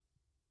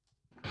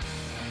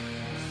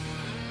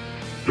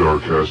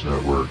Darkcast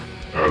Network.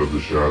 Out of the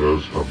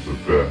shadows comes the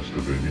best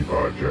of indie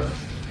podcasts.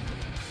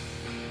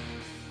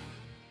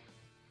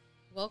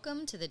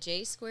 Welcome to the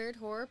J Squared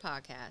Horror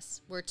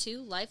Podcast, where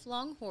two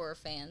lifelong horror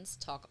fans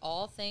talk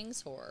all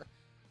things horror.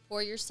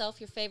 Pour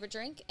yourself your favorite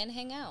drink and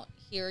hang out.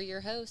 Here are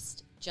your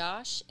hosts,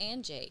 Josh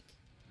and Jake.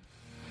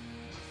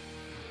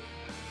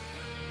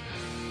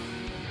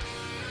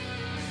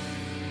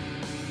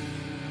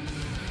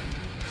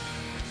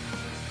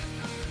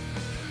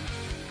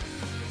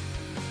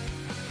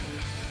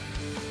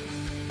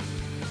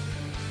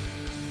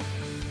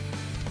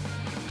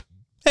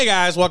 Hey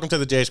guys, welcome to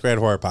the J Squared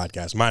Horror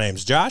Podcast. My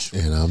name's Josh.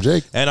 And I'm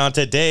Jake. And on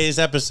today's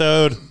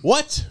episode,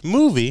 what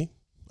movie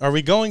are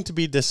we going to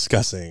be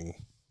discussing?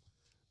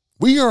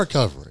 We are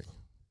covering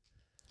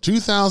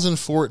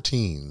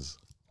 2014's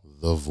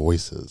The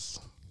Voices.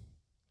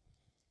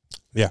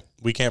 Yeah,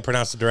 we can't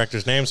pronounce the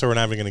director's name, so we're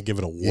not even going to give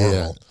it a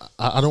whirl. Yeah,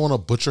 I don't want to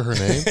butcher her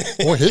name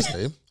or his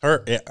name. I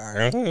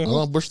don't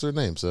want to butcher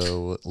their name,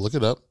 so look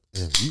it up.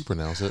 If you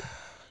pronounce it,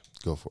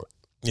 go for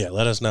it. Yeah,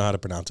 let us know how to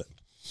pronounce it.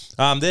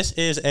 This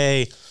is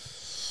a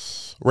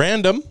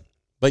random,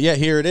 but yet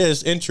here it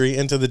is, entry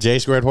into the J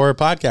Squared Horror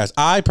Podcast.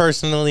 I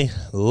personally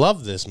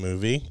love this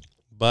movie,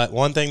 but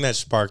one thing that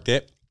sparked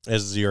it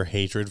is your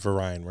hatred for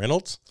Ryan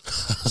Reynolds.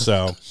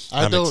 So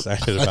I'm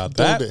excited about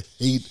that. I don't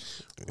hate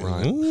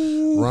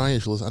Ryan. Ryan,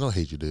 if you listen, I don't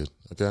hate you, dude.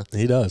 Okay?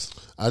 He does.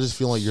 I just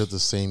feel like you're the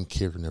same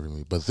character in every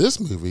movie. But this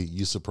movie,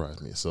 you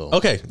surprised me. So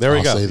okay, there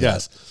we go. Say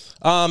yes.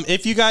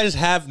 If you guys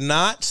have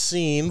not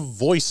seen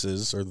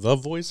Voices or The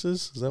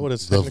Voices, is that what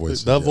it's technically?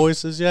 The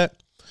Voices yet?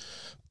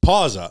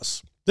 Pause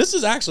us. This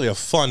is actually a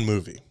fun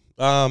movie.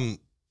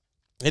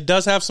 It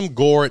does have some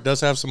gore. It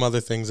does have some other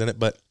things in it,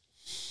 but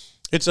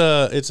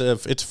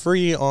it's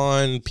free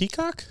on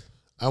Peacock.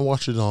 I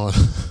watched it on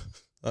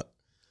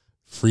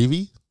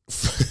Freevee.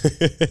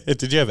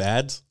 Did you have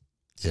ads?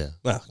 Yeah.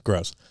 Ah,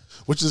 gross.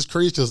 Which is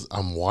crazy because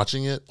I'm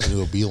watching it and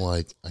it'll be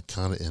like a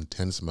kind of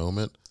intense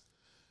moment.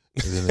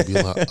 And then it'll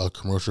be like a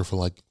commercial for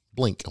like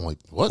Blink. I'm like,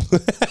 what?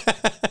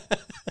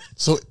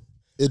 So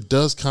it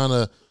does kind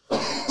of.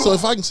 So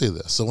if I can say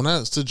this. So when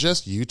I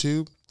suggest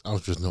YouTube, I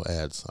was just no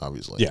ads,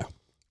 obviously. Yeah.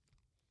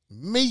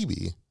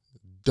 Maybe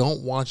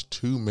don't watch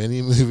too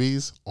many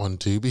movies on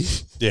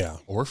Tubi. Yeah.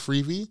 Or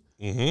Freevee.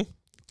 Mm-hmm.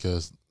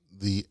 Because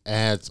the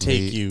ads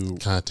take you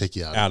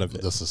out of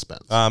it. The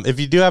suspense.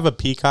 If you do have a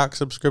Peacock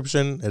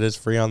subscription, it is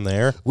free on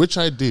there. Which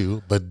I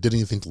do, but didn't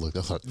even think to look.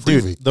 I thought,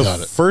 dude,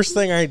 the first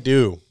thing I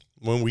do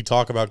when we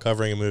talk about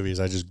covering a movie is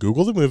I just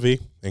Google the movie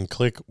and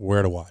click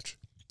where to watch.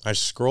 I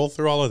scroll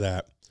through all of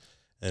that,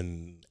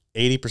 and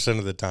 80%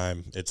 of the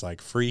time it's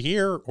like free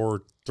here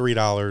or $3,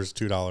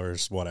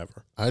 $2,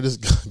 whatever. I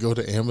just go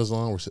to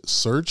Amazon or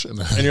search, and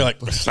you're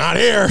like, it's not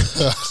here.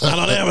 It's not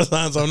on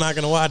Amazon, so I'm not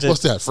going to watch it.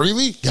 What's that?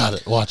 Freebie? Got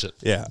it. Watch it.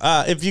 Yeah.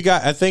 If you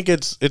got, I think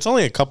it's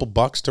only a couple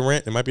bucks to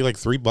rent. It might be like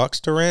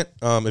 $3 to rent.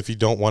 If you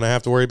don't want to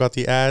have to worry about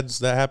the ads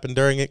that happen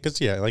during it,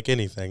 because yeah, like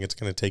anything, it's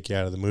going to take you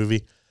out of the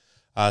movie,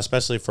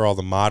 especially for all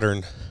the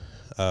modern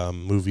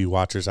movie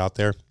watchers out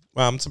there.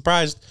 Well, I'm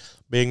surprised,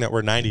 being that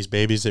we're 90s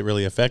babies, it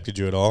really affected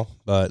you at all.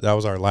 But that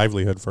was our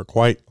livelihood for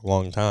quite a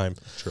long time.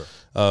 Sure.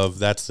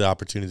 That's the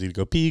opportunity to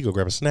go pee, go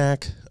grab a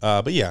snack.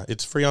 But yeah,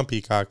 it's free on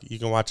Peacock. You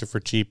can watch it for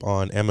cheap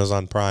on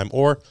Amazon Prime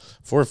or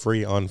for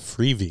free on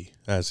Freevee,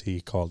 as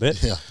he called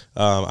it. Yeah.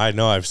 I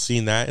know I've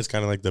seen that. It's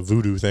kind of like the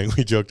voodoo thing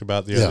we joked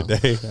about the other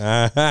day.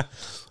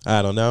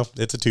 I don't know.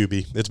 It's a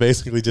Tubi. It's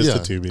basically just a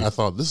Tubi. I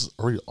thought, this is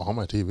already on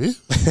my TV?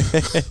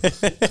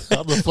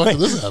 How the fuck did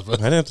this happen? I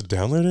didn't have to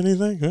download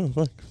anything? Oh,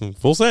 fuck.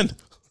 Full send.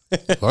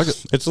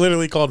 It's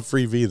literally called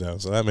Freevee, though,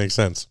 so that makes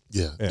sense.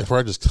 Yeah. It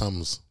probably just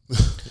comes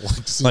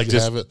like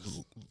just have it.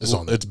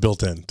 It's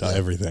built in to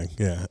everything.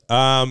 Yeah.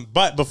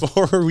 But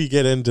before we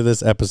get into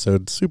this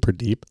episode super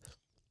deep,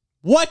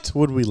 what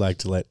would we like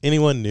to let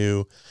anyone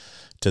new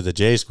to the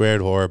J Squared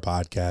Horror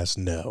Podcast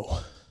know?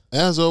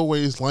 As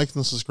always, like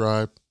and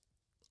subscribe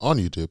on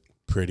YouTube.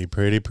 Pretty,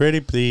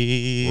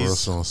 please. We're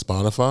also on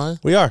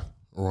Spotify. We are.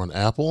 We're on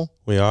Apple.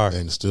 We are.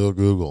 And still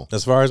Google.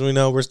 As far as we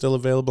know, we're still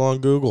available on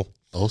Google.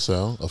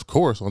 Also, of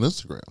course, on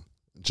Instagram.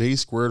 J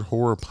Squared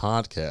Horror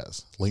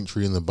Podcast. Link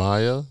tree in the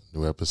bio.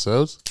 New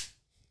episodes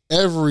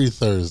every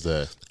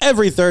Thursday.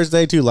 Every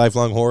Thursday, two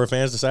lifelong horror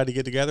fans decide to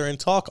get together and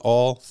talk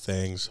all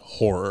things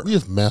horror. We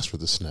have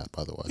mastered the snap,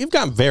 by the way. You've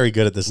gotten very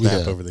good at the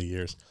snap over the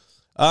years.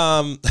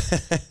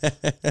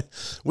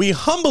 We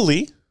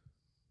humbly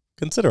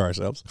consider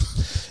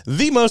ourselves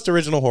the most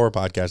original horror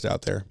podcast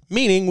out there,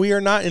 meaning we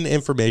are not an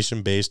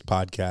information-based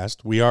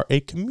podcast. We are a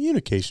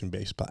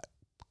communication-based podcast.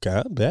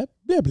 Blah, blah,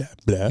 blah,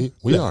 blah,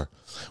 we are.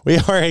 We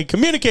are a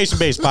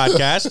communication-based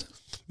podcast,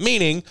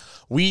 meaning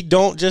we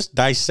don't just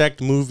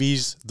dissect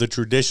movies the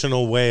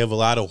traditional way of a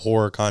lot of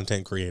horror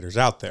content creators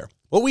out there.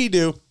 What we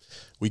do,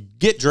 we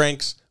get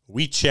drinks,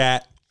 we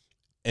chat,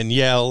 and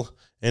yell,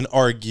 and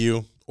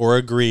argue, or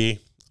agree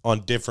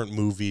on different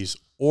movies,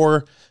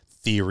 or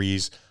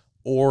theories,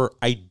 or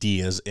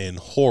ideas in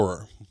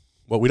horror.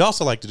 What we'd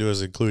also like to do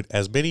is include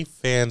as many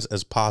fans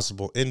as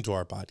possible into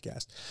our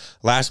podcast.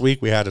 Last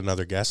week, we had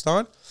another guest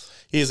on.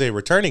 He is a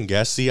returning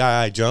guest,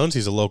 CII Jones.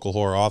 He's a local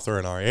horror author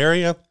in our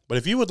area. But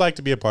if you would like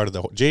to be a part of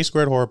the J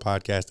Squared Horror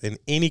Podcast in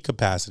any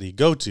capacity,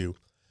 go to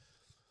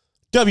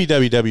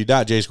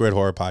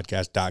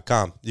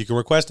www.jsquaredhorrorpodcast.com. You can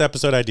request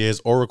episode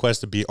ideas or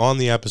request to be on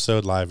the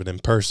episode live and in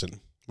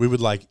person. We would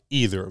like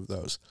either of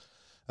those.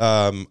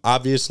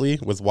 Obviously,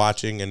 with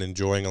watching and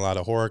enjoying a lot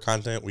of horror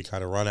content, we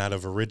kind of run out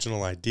of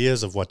original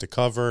ideas of what to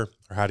cover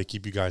or how to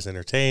keep you guys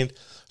entertained.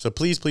 So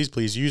please, please,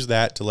 please use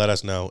that to let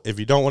us know. If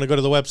you don't want to go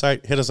to the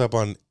website, hit us up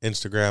on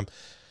Instagram.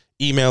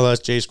 Email us,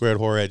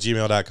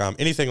 jsquaredhorror@gmail.com,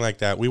 anything like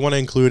that. We want to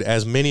include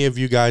as many of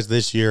you guys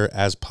this year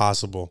as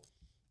possible.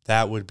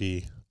 That would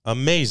be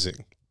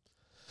amazing.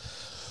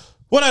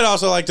 What I'd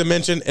also like to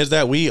mention is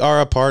that we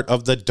are a part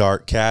of the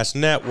Darkcast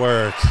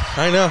Network.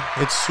 I know,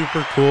 it's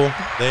super cool.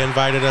 They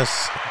invited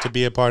us to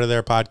be a part of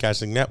their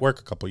podcasting network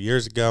a couple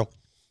years ago,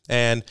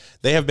 and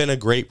they have been a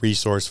great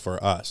resource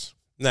for us.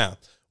 Now,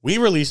 we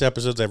release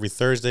episodes every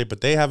Thursday,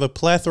 but they have a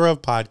plethora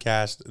of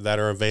podcasts that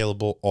are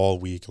available all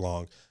week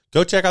long.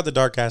 Go check out the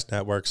Darkcast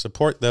Network.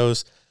 Support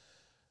those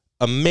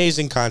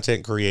amazing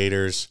content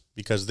creators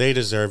because they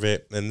deserve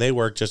it, and they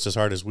work just as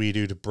hard as we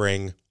do to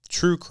bring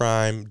true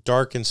crime,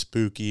 dark and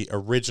spooky,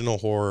 original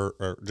horror,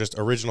 or just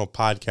original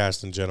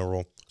podcasts in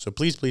general. So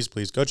please, please,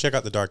 please go check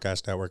out the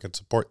Darkcast Network and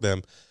support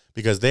them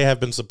because they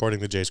have been supporting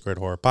the J Squared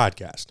Horror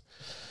Podcast.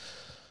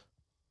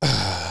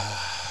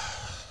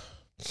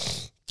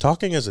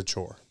 Talking is a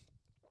chore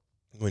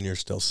when you're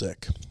still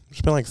sick.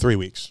 It's been like 3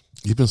 weeks.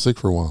 You've been sick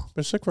for a while.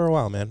 Been sick for a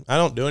while, man. I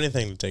don't do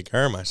anything to take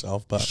care of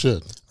myself, but You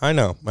should. I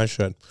know I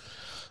should.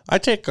 I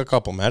take a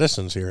couple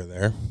medicines here or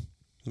there,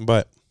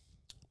 but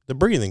the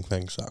breathing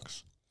thing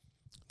sucks.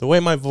 The way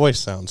my voice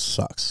sounds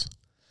sucks.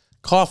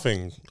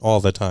 Coughing all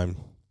the time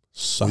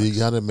sucks. Well, you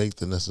got to make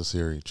the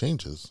necessary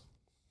changes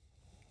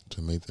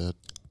to make that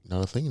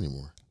not a thing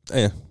anymore.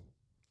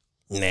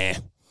 Nah.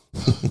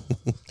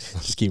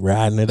 Just keep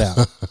riding it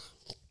out.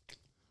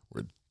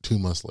 We're 2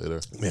 months later.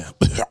 Yeah.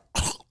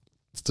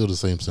 Still the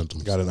same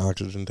symptoms. Got an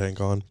oxygen tank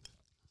on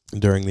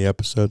during the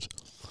episodes.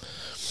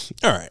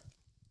 All right.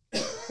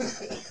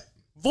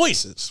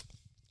 Voices.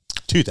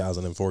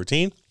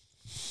 2014.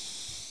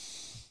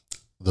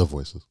 The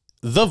Voices.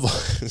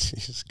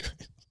 Jesus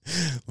Christ.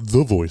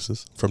 The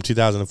Voices from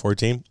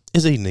 2014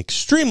 is an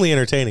extremely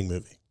entertaining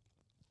movie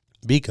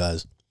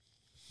because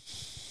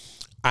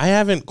I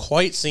haven't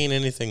quite seen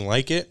anything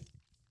like it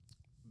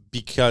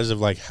because of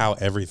like how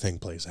everything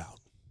plays out.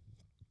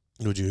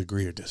 Would you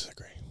agree or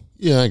disagree?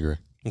 Yeah, I agree.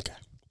 Okay.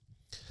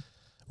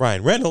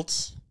 Ryan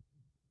Reynolds.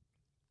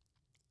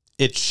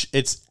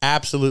 It's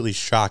absolutely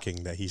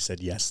shocking that he said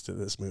yes to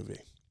this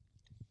movie.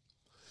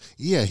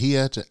 Yeah, he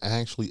had to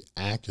actually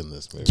act in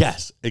this movie.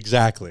 Yes,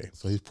 exactly.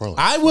 So he's probably.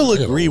 I will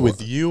agree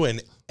with you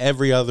and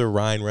every other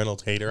Ryan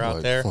Reynolds hater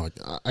out there. Fuck,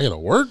 I gotta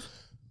work.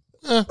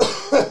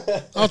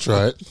 I'll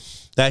try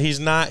it. That he's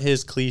not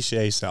his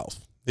cliche self.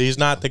 He's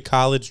not the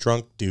college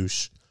drunk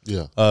douche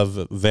Yeah.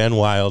 of Van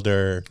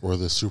Wilder, Or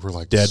the super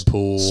like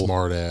Deadpool,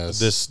 smart ass.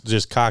 this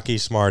just cocky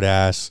smart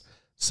ass.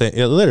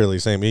 Literally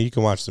same. You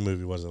can watch the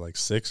movie. Was it like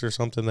 6 or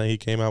something that he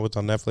came out with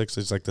on Netflix?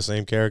 It's like the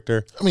same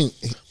character. I mean,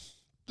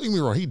 don't get me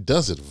wrong. He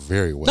does it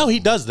very well. No, he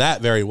does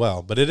that very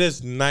well. But it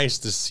is nice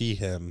to see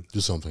him Do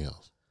something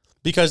else.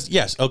 because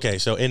yes, okay.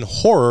 So in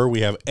horror,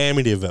 we have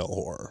Amityville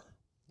horror.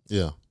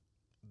 Yeah.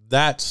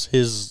 That's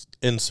his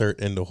insert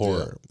into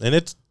horror,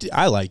 and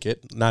I like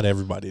it. Not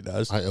everybody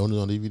does. I own it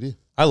on DVD.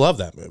 I love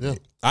that movie. Yeah.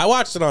 I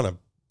watched it on a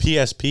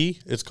PSP.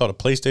 It's called a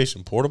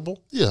PlayStation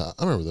Portable. Yeah,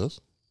 I remember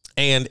those.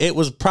 And it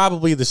was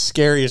probably the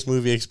scariest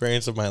movie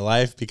experience of my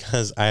life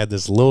because I had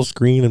this little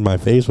screen in my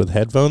face with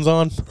headphones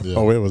on. Yeah.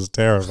 Oh, it was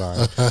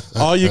terrifying.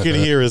 All you could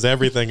hear is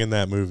everything in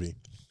that movie.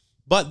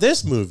 But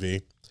this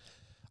movie,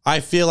 I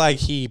feel like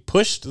he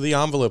pushed the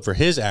envelope for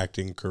his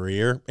acting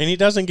career, and he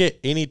doesn't get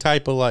any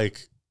type of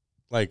like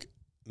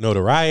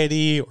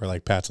notoriety or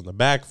like pats on the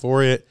back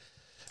for it.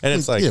 And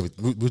it's like, yeah,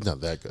 we're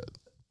not that good.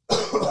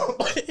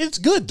 it's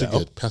good To though.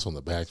 get pats on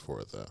the back for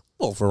it though.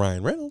 Well, for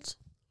Ryan Reynolds.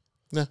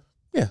 Nah.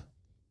 Yeah.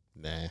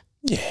 Nah.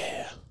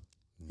 Yeah.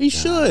 He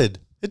should.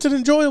 It's an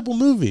enjoyable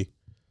movie.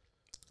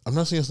 I'm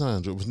not saying it's not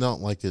enjoyable. It's not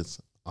like it's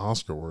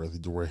Oscar worthy.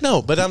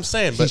 No, but I'm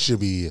saying, he should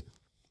be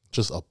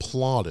just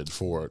applauded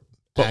for it,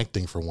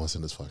 acting for once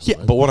in his fucking yeah,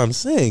 life. but what I'm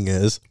saying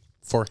is,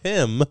 for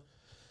him,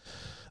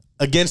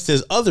 against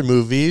his other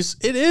movies,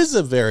 it is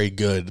a very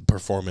good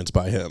performance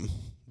by him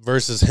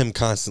versus him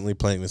constantly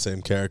playing the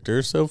same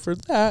character. So for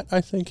that,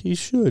 I think he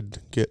should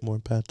get more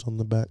pats on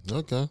the back.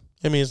 Okay.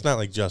 I mean, it's not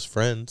like Just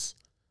Friends.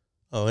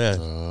 Oh, yeah.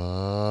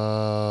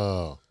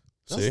 Oh.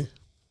 See?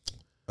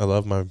 I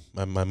love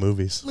my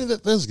movies. I mean,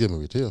 that's a good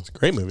movie too. It's a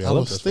great movie. I I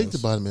love was Just thinking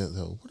Friends. about it, man.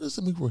 Though, what is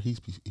the movie where he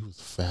was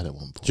fat at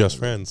one point? Just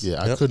Friends.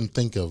 Yeah, I Yep. couldn't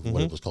think of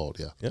what it was called.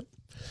 Yeah, Yep.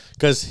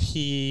 Because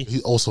he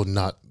he's also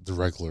not the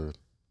regular,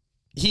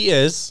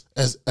 is.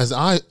 as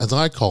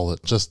I call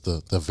it, just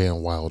the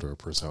Van Wilder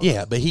persona.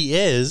 Yeah, but he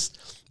is.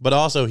 But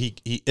also he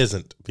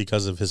isn't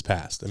because of his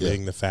past and Yeah.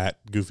 being the fat,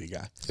 goofy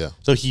guy. Yeah.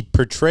 So he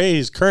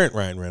portrays current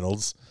Ryan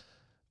Reynolds,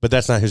 but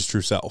that's not his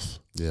true self.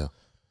 Yeah.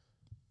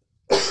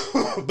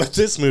 But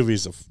this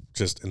movie's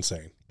just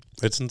insane.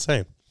 It's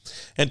insane.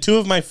 And two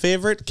of my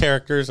favorite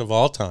characters of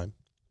all time,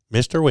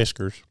 Mr.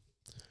 Whiskers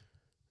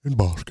and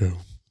Bosco.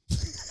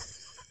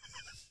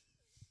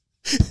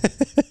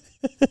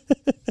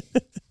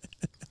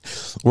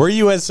 Were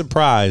you as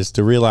surprised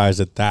to realize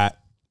that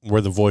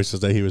were the voices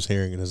that he was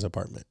hearing in his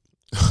apartment?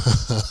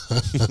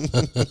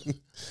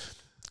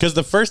 Because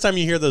the first time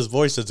you hear those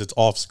voices, it's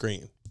off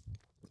screen.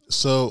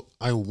 So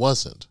I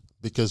wasn't,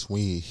 because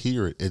when you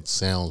hear it, it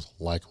sounds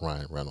like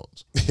Ryan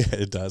Reynolds. Yeah,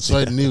 it does. So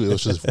I knew it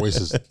was just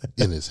voices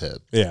in his head.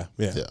 Yeah.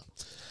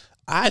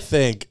 I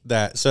think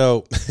that,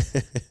 so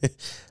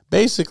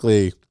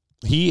basically,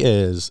 he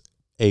is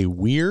a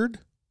weird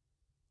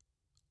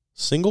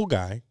single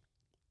guy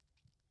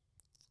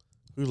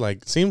who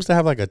like seems to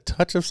have like a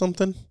touch of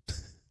something.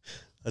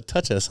 A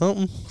touch of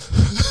something.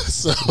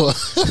 So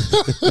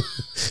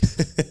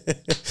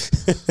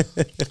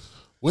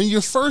when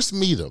you first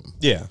meet him,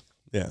 Yeah.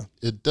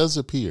 it does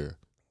appear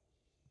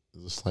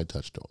there's a slight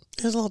touch to him.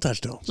 There's a little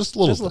touch to him. Just a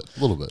little bit. A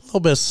little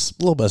bit of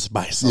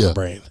spice on the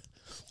brain.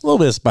 A little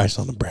bit of spice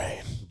on the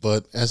brain.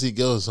 But as he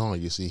goes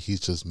on, you see he's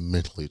just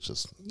mentally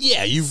just...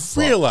 Yeah, you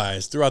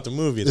realize throughout the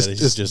movie that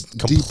he's just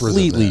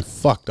completely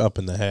fucked up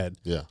in the head.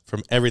 Yeah.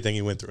 From everything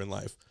he went through in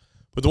life.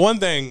 But the one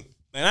thing,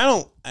 and I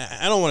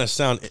don't want to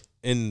sound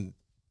in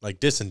like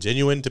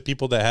disingenuous to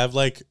people that have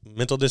like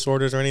mental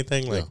disorders or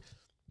anything. Like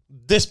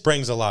this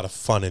brings a lot of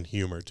fun and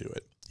humor to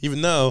it.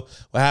 Even though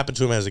what happened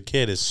to him as a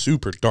kid is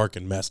super dark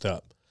and messed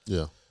up.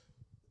 Yeah.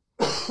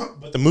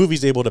 But the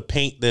movie's able to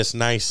paint this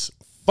nice,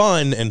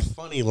 fun and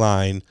funny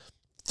line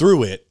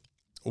through it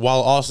while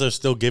also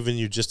still giving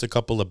you just a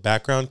couple of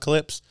background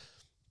clips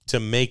to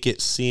make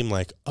it seem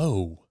like,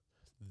 oh,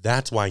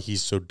 that's why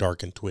he's so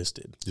dark and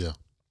twisted. Yeah.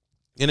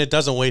 And it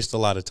doesn't waste a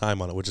lot of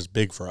time on it, which is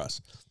big for us.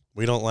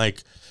 We don't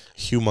like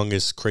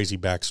humongous, crazy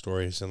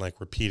backstories and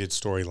like repeated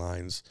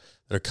storylines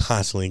that are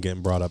constantly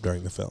getting brought up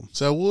during the film.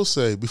 So I will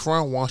say, before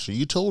I watched it,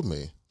 you told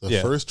me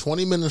the first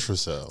 20 minutes or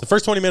so. The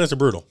first 20 minutes are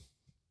brutal.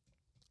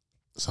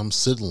 So I'm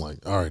sitting like,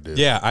 all right, dude.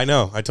 Yeah, I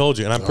know. I told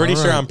you. And I'm pretty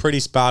sure I'm pretty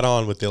spot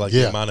on with the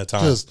the amount of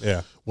time.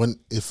 Yeah. When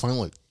it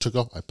finally took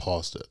off, I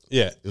paused it.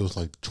 Yeah. It was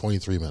like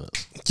 23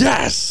 minutes.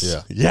 Yes.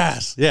 Yeah.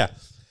 Yes. Yeah.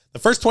 The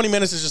first 20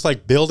 minutes is just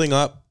like building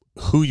up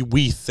who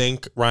we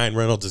think Ryan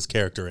Reynolds'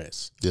 character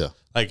is. Yeah.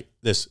 Like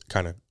this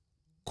kind of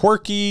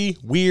quirky,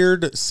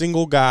 weird,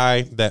 single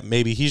guy that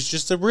maybe he's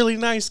just a really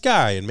nice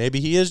guy and maybe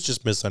he is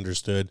just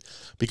misunderstood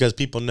because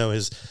people know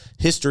his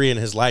history and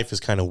his life is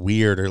kind of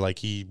weird, or like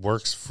he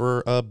works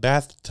for a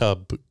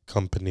bathtub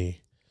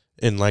company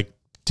and like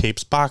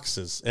tapes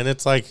boxes. And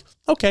it's like,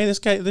 okay,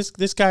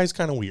 this guy's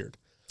kind of weird.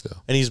 Yeah.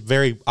 And he's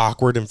very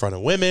awkward in front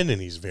of women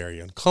and he's very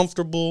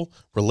uncomfortable,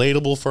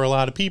 relatable for a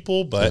lot of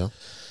people, but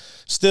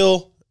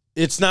still,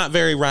 it's not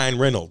very Ryan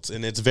Reynolds,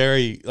 and it's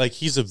very, like,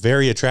 he's a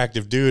very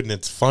attractive dude, and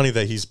it's funny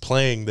that he's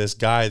playing this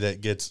guy that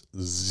gets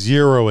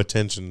zero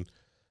attention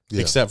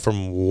except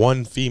from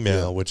one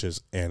female, which is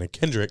Anna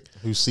Kendrick.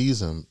 Who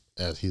sees him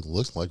as he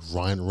looks like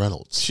Ryan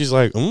Reynolds. She's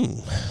like,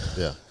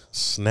 yeah,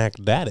 snack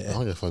daddy. I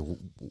don't know if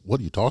what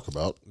do you talk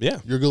about? Yeah.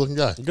 You're a good-looking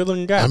guy.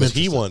 Good-looking guy, but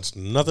he wants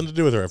nothing to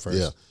do with her at first.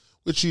 Yeah,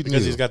 which you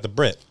because knew. he's got the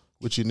Brit.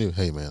 Which you knew,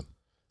 hey, man,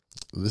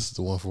 this is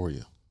the one for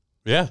you.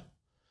 Yeah.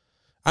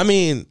 I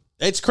mean,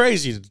 it's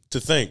crazy to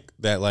think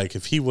that, like,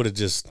 if he would have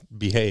just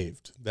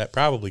behaved, that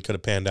probably could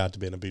have panned out to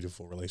be in a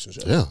beautiful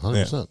relationship. Yeah,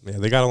 100%. Yeah,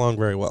 they got along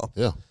very well.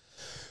 Yeah.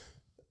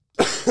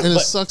 And it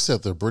sucks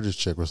that the British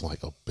chick was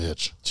like a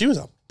bitch. She was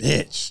a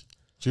bitch.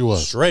 She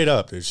was. Straight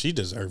up, dude. She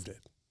deserved it.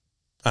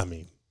 I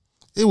mean,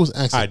 it was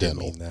accidental. I didn't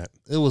mean that.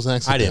 It was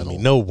accidental. I didn't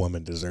mean no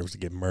woman deserves to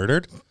get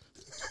murdered.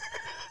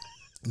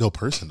 No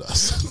person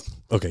does.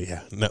 Okay,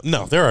 yeah.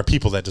 No, there are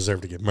people that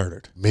deserve to get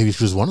murdered. Maybe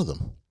she was one of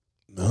them.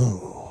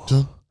 No.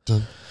 Dun,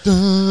 dun,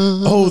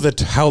 dun. Oh,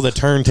 how the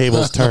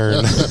turntables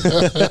turn.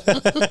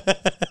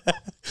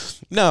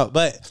 No,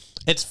 but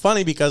it's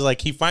funny because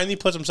like he finally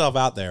puts himself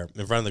out there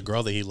in front of the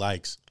girl that he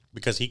likes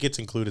because he gets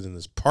included in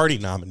this party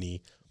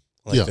nominee,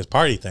 this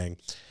party thing.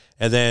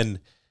 And then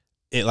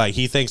it like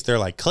he thinks they're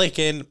like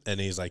clicking and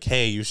he's like,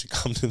 hey, you should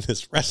come to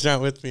this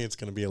restaurant with me. It's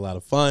going to be a lot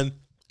of fun.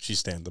 She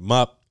stands him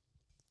up.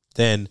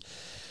 Then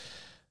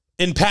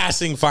in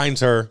passing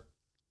finds her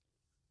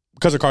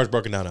because her car's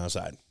broken down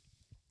outside.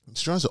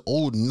 She drives an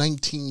old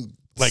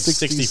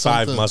 65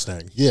 something.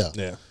 Mustang.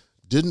 Yeah.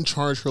 Didn't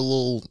charge her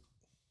little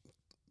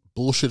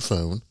bullshit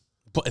phone.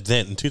 But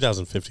then in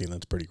 2015,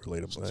 that's pretty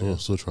relatable.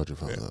 So charge your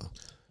phone though.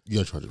 You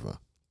gotta charge your phone.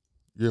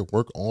 You're at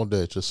work all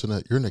day, just sitting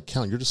at, you're an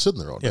account, you're just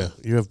sitting there all day. Yeah,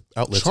 you have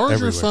outlets Charge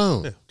everywhere. your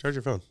phone. Yeah, charge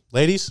your phone.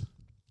 Ladies,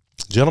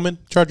 gentlemen,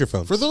 charge your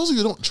phone. For those of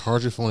you who don't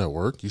charge your phone at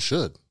work, you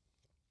should.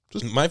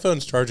 My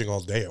phone's charging all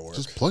day at work.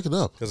 Just plug it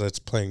up. Because it's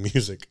playing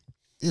music.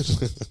 Yeah,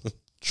 just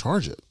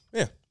charge it.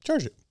 Yeah,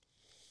 charge it.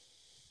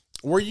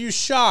 Were you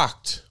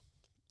shocked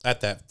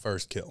at that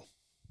first kill?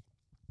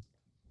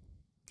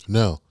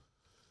 No.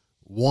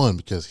 One,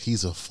 because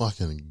he's a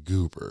fucking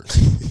goober.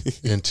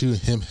 And two,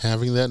 him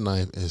having that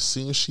knife, as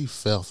soon as she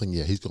fell, thinking,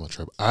 yeah, he's going to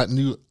trip. I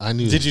knew.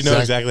 Did you know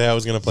exactly how it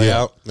was going to play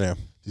out? Yeah.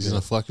 He's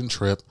going to fucking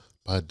trip,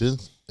 But I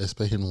didn't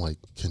expect him to like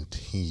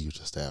continue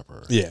to stab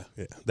her. Yeah.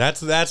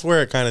 That's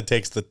where it kind of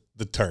takes the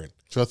turn.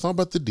 So I thought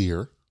about the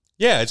deer.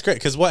 Yeah, it's great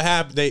because what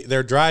happened?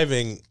 They're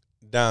driving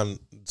down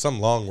some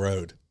long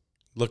road,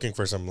 looking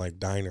for some like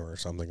diner or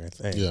something. I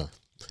think. Yeah.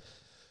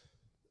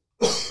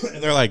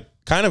 And they're like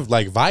kind of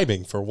like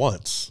vibing for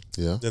once.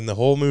 Yeah. In the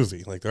whole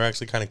movie, like they're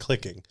actually kind of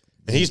clicking,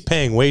 and he's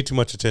paying way too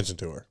much attention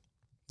to her.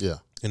 Yeah.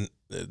 And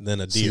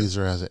then a deer. Sees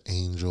her as an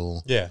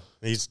angel. Yeah,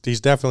 he's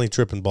definitely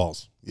tripping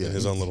balls Yeah, in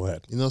his own little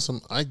head. You know,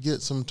 I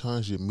get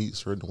sometimes you meet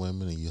certain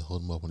women and you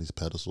hold them up on these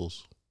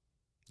pedestals.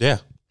 Yeah.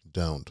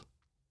 Don't.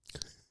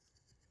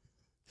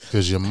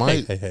 Because you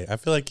might. Hey, I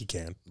feel like you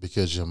can.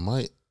 Because you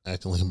might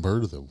accidentally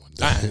murder them one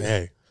day.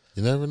 Hey.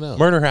 You never know.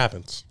 Murder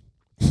happens.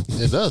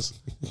 It does.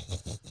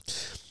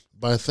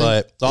 But I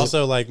think. But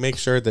also, like, make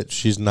sure that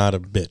she's not a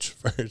bitch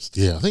first.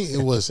 Yeah, I think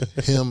it was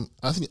him.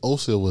 I think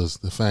also it was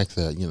the fact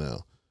that, you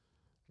know,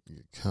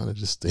 you kind of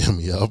just stand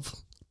me up.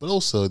 But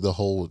also the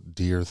whole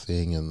deer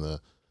thing and the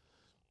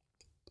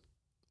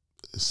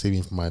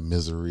saving from my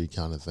misery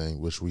kind of thing,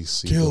 which we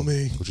see. Kill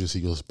me. Which you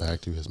see goes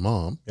back to his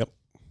mom. Yep.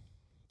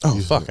 Oh,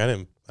 He's fuck. like, I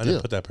didn't Yeah.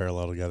 put that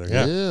parallel together.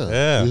 Yeah.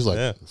 Yeah. He was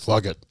like,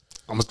 fuck it.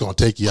 I'm just going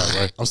to take you out,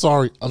 right? I'm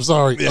sorry. I'm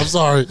sorry.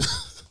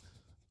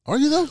 Are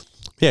you though?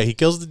 Yeah, he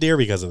kills the deer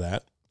because of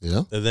that.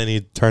 Yeah. And then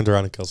he turns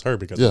around and kills her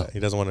because Yeah. of that. He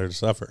doesn't want her to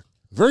suffer.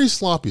 Very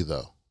sloppy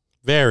though.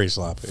 Very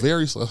sloppy.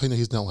 Very sloppy.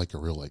 He's not like a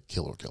real like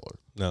killer.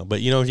 No,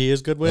 but you know what he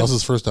is good That with? was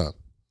his first time.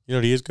 You know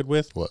what he is good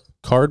with? What?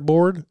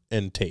 Cardboard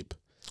and tape.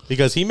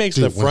 Because he makes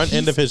Dude, the when front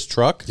end of his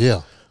truck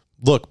Yeah.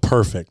 look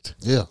perfect.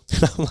 Yeah.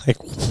 I'm like,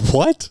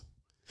 what?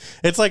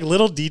 It's like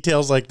little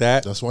details like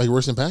that That's why he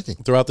works in packing.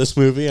 throughout this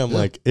movie. I'm Yeah.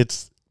 like,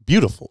 it's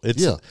beautiful.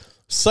 It's Yeah.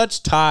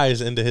 such ties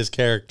into his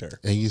character.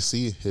 And you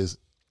see his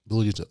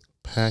ability to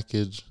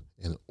package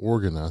and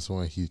organize.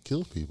 Why he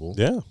kills people.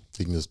 Yeah.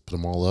 He can just put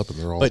them all up and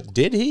they're all But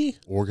did he?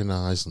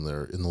 organized and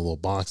they're in the little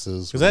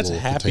boxes. Because with that's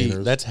little happy.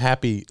 containers.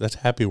 That's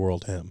happy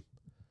world him.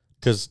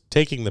 Because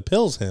taking the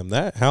pills him,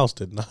 that house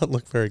did not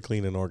look very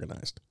clean and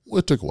organized. Well,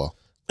 it took a while.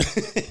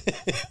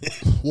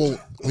 Well,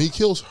 when he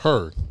kills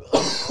her,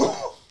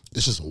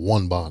 it's just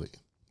one body.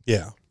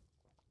 Yeah.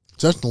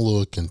 It's just the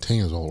little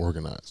containers all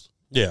organized.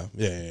 Yeah.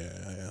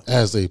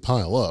 As they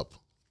pile up,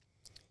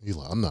 he's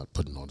like, I'm not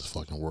putting all this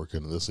fucking work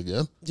into this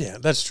again. Yeah,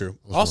 that's true.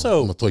 I'm Also,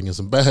 going to throw you in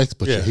some bags,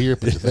 put you Yeah. here,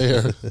 put you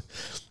there.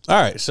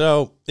 all right.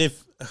 So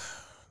if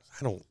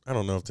I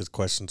don't know if this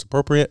question's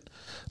appropriate,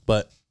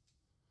 but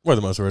we're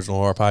the most original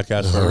horror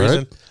podcast for a All right.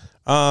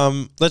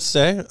 reason.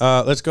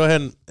 Let's go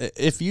ahead and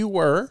if you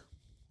were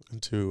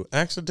to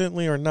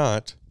accidentally or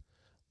not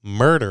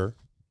murder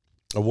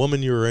a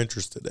woman you were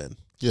interested in,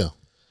 Yeah.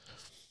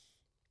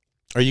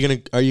 are you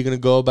gonna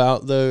go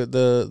about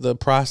the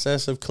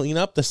process of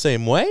cleanup the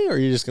same way, or are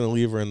you just gonna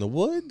leave her in the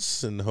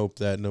woods and hope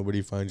that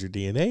nobody finds your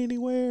DNA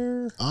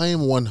anywhere? I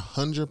am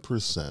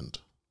 100%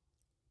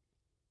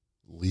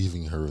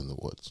 leaving her in the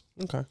woods.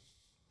 Okay.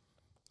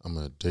 I'm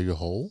going to dig a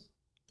hole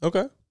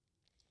Okay.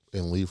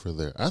 and leave her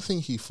there. I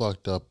think he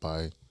fucked up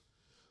by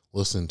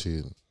listening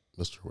to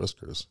Mr.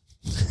 Whiskers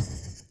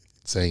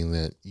saying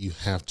that you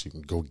have to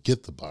go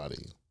get the body.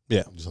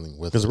 Yeah. Do something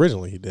with Because it.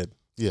 originally he did.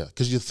 Yeah,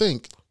 because you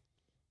think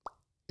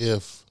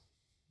if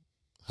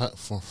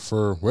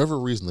for whatever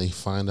reason they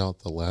find out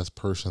the last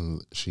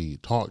person she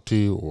talked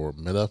to or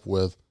met up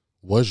with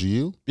was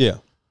you, Yeah.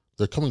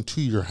 they're coming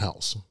to your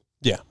house.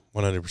 Yeah.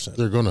 100%.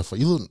 They're going to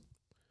you live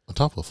on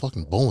top of a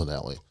fucking bowling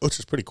alley. Which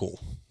is pretty cool.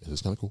 It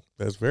is kind of cool.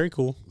 That's very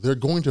cool. They're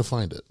going to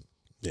find it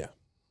Yeah.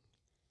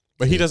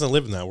 But he doesn't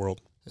live in that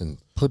world. and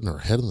putting her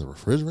head in the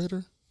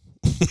refrigerator.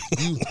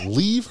 You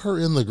leave her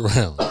in the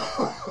ground.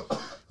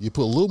 You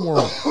put a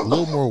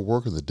little more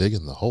work in the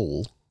digging the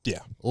hole. Yeah.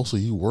 Also,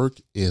 you work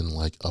in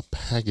like a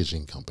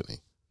packaging company.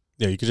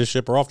 Yeah, you could just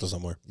ship her off to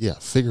somewhere. Yeah,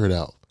 figure it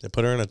out. They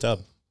put her in a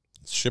tub.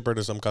 Ship her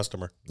to some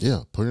customer.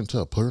 Yeah, put her in a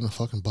tub. Put her in a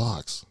fucking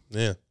box.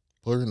 Yeah.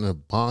 Put her in a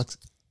box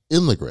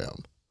in the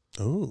ground.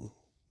 Ooh.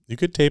 You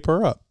could tape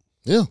her up.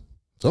 Yeah,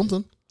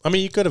 something. I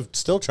mean, you could have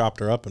still chopped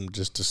her up and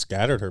just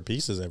scattered her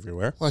pieces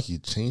everywhere. Like you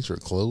changed her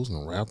clothes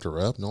and wrapped her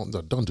up. No,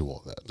 don't do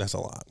all that. That's a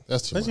lot.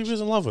 That's too Unless he much.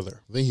 was in love with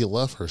her. Then he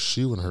left her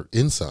shoe and her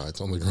insides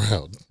on the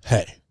ground.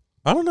 Hey.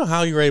 I don't know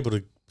how you were able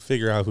to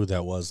figure out who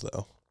that was,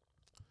 though,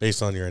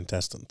 based on your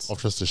intestines.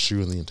 Off just the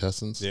shoe and the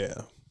intestines. Yeah.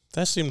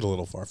 That seemed a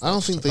little far-fetched. I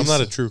don't think I'm not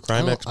a true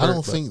crime expert. I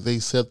don't but- think they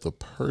said the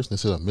person. They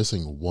said a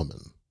missing woman.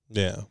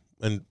 Yeah.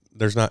 And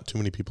there's not too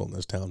many people in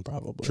this town,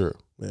 probably. True.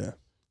 Yeah.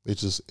 They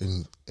just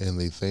and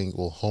they think,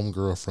 well,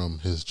 homegirl from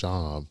his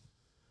job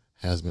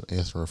has been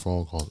answering her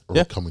phone calls or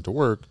Yeah. coming to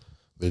work.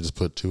 They just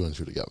put two and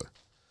two together.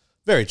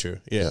 Very true.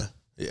 Yeah.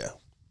 Yeah.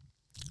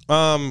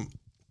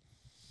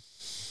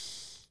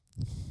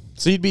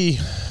 So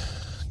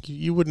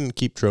you wouldn't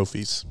keep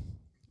trophies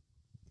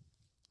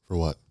For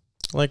what?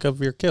 like of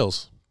your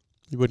kills.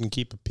 You wouldn't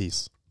keep a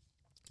piece.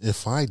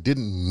 If I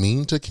didn't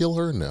mean to kill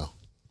her, no.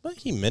 But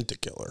he meant to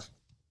kill her.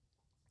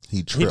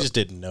 He tripped. He just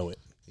didn't know it.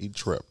 He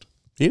tripped.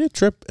 He did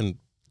trip, and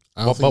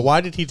I don't but think,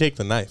 why did he take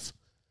the knife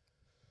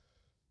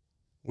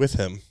with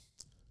him?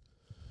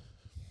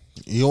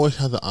 You always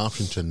have the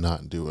option to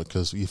not do it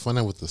because you find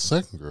out with the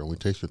second girl, when he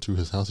takes her to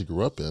his house he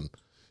grew up in,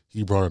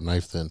 he brought a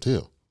knife then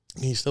too.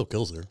 He still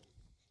kills her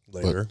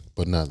later.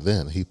 But not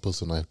then. He puts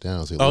the knife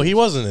down. He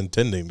wasn't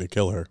intending to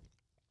kill her.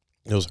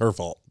 It was her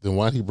fault. Then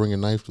why'd he bring a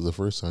knife to the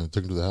first time? He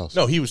took him to the house.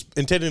 No, he was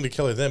intending to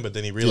kill her then, but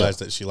then he realized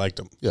that she liked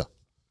him. Yeah.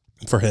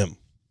 For him.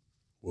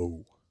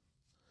 Whoa.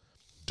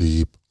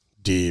 Deep.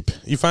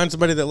 You find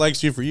somebody that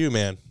likes you for you,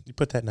 man. You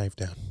put that knife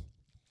down.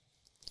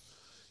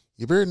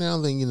 You every now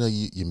and then,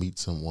 you meet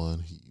someone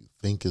who you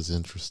think is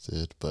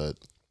interested, but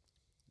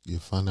you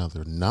find out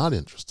they're not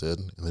interested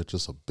and they're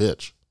just a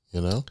bitch,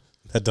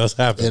 That does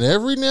happen. And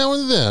every now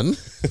and then,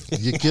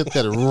 you get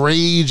that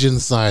rage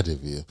inside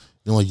of you.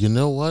 You're like, you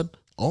know what?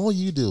 All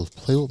you do is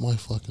play with my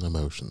fucking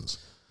emotions,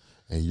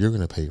 and you're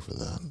going to pay for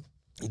that.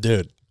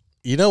 Dude,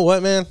 you know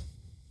what, man?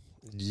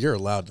 You're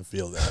allowed to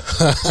feel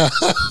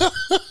that.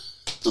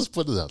 Just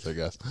put it out there,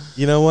 guys.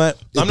 You know what?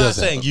 I'm not does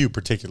saying happen. you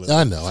particularly.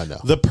 I know.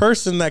 The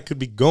person that could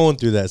be going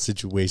through that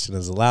situation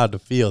is allowed to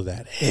feel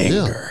that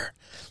anger,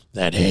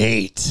 that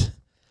hate,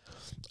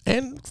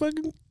 and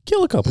fucking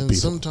kill a couple And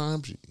people.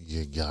 sometimes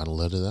you got to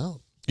let it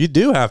out. You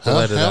do have to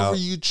let it out. However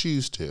you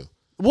choose to.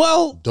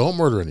 Well, Don't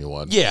murder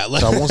anyone. yeah.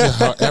 So I won't say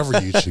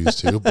however you choose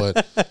to,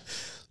 but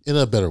in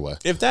a better way.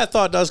 If that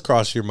thought does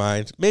cross your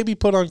mind, maybe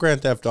put on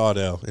Grand Theft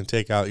Auto and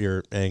take out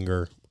your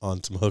anger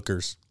on some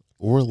hookers.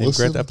 Or listen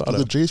Grand Theft to Auto.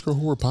 the J Square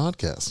Horror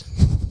Podcast.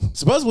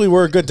 Supposedly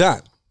we're a good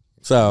time.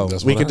 So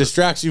That's we what I can heard.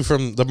 distract you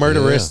from the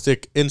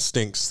murderistic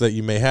instincts that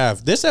you may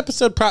have. This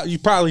episode, you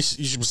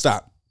should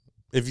stop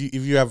if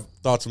you have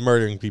thoughts of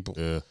murdering people.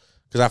 Yeah.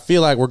 Because I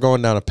feel like we're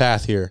going down a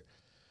path here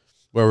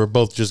where we're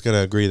both just going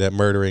to agree that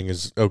murdering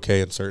is okay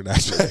in certain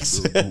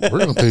aspects. We're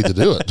going to pay to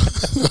do it.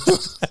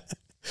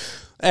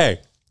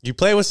 Hey, you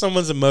play with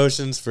someone's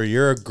emotions for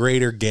your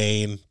greater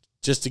gain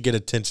just to get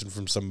attention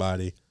from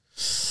somebody.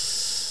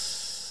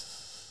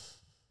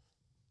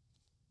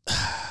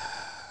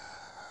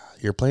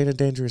 You're playing a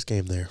dangerous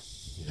game there.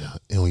 Yeah.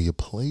 And when you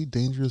play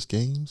dangerous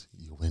games,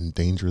 you win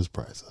dangerous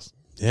prizes.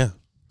 Yeah.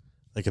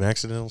 Like an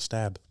accidental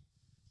stab.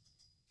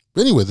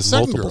 But anyway, the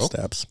second Multiple girl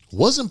stabs.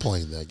 wasn't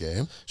playing that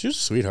game. She was a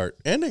sweetheart.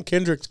 And then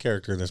Kendrick's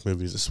character in this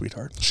movie is a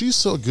sweetheart. She's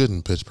so good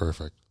in Pitch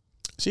Perfect.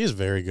 She is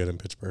very good in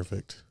Pitch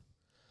Perfect.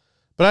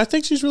 But I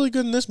think she's really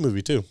good in this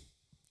movie, too.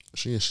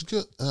 She's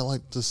good. I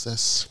like this that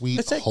sweet,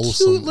 It's that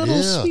wholesome, cute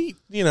little sweet,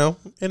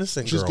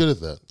 innocent She's girl. good at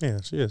that. Yeah,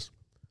 she is.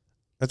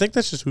 I think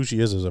that's just who she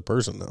is as a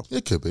person, though.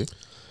 It could be.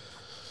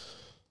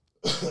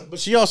 But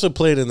she also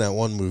played in that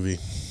one movie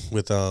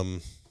with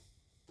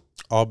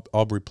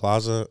Aubrey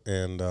Plaza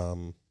and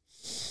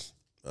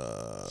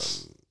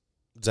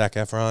Zac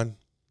Efron.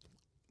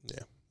 Yeah,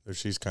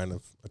 she's kind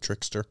of a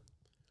trickster.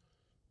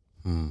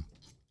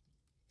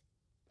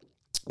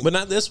 But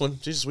not this one.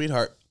 She's a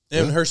sweetheart.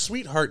 And her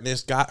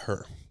sweetheartness got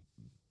her.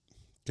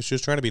 Because she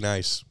was trying to be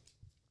nice.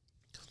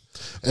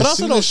 But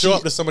also don't show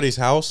up to somebody's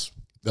house.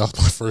 That was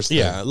my first thing.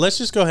 Yeah, let's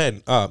just go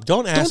ahead.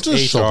 Don't ask Don't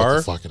just show up at HR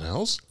the fucking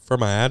house. for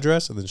my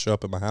address and then show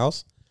up at my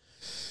house.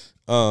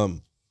 I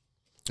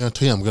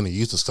tell you, I'm going to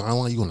use the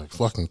skyline. You're going to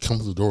fucking come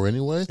to the door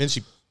anyway. And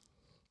she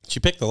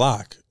picked the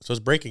lock, so it's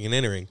breaking and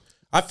entering.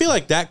 I feel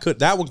like that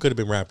one could have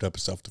been wrapped up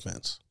as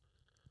self-defense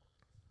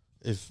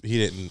if he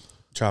didn't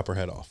chop her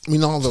head off. I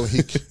mean, although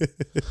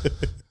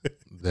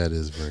that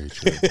is very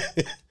true.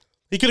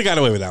 He could have got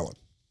away with that one.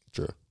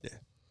 True. Yeah,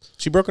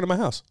 she broke into my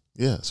house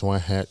Yeah, so I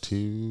had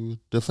to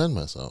defend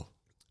myself.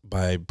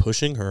 by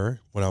pushing her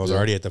when I was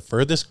already at the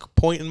furthest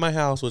point in my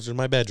house, which is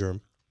my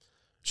bedroom.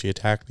 She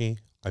attacked me.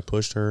 I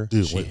pushed her.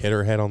 Dude, she hit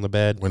her head on the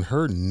bed. When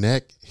her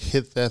neck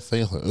hit that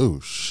thing, I was like, oh,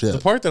 shit. The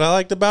part that I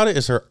liked about it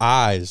is her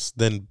eyes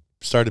then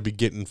started to be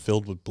getting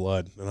filled with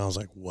blood. And I was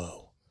like,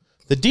 whoa.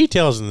 The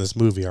details in this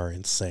movie are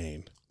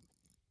insane.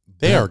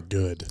 They are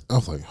good. I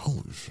was like,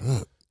 holy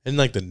shit. And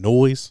like the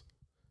noise,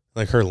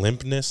 like her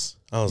limpness.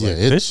 I was like,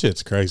 it- this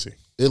shit's crazy.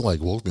 It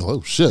like woke me,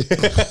 oh, shit.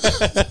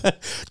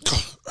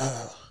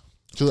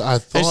 'Cause I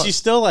And thought she's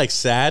still like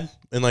sad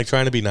and like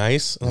trying to be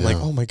nice. And I'm like,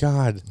 Yeah. oh my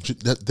God.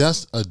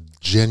 that's a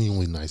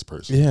genuinely nice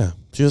person. Yeah.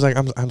 She was like,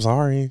 I'm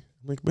sorry.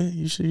 I'm like, man,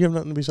 you have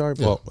nothing to be sorry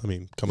for. Yeah. Well, I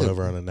mean, coming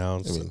over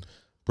unannounced and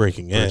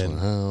breaking Breaks my in.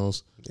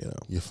 house. You know.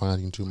 You're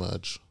fighting too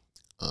much.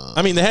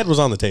 I mean, the head was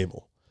on the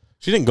table.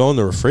 She didn't go in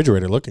the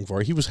refrigerator looking for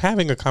it. He was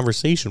having a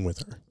conversation with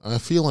her. I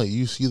feel like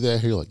you see that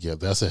here, like, yeah,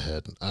 that's a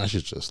head. I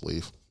should just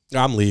leave.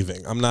 I'm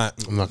leaving. I'm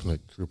not. I'm not going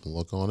to group and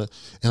look on it.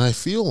 And I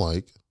feel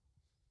like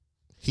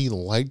he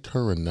liked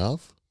her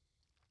enough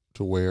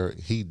to where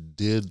he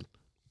did,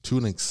 to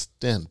an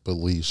extent,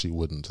 believe she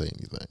wouldn't say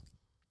anything.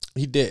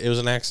 He did. It was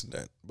an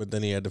accident, but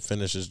then he had to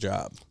finish his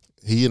job.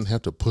 He didn't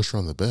have to push her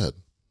on the bed.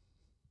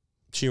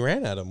 She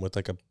ran at him with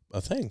like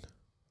a thing,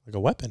 like a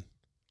weapon,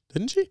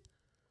 didn't she?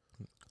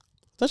 I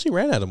thought she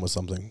ran at him with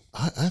something.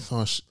 I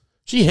thought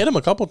She hit him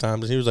a couple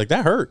times, and he was like,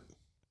 "That hurt."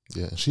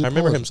 yeah, she I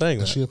remember him apologized. saying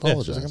that. She Yeah,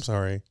 apologized. she's like, "I'm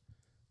sorry,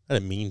 I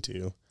didn't mean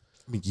to."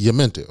 I mean, you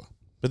meant to.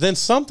 But then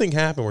something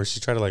happened where she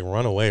tried to like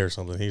run away or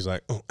something. He's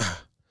like, "Oh,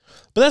 ah."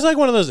 But that's like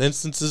one of those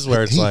instances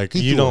where it's like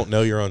he you threw don't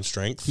know your own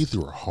strength. He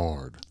threw her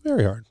hard.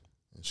 Very hard.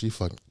 And she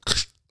fucking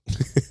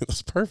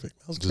was perfect.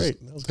 That was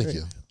great. That was thank great.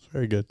 you.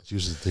 Very good. She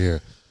was just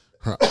there.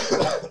 Her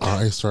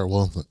eyes start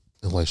welling,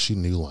 and like she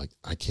knew, like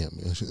I can't.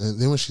 And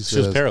then when she She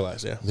was says,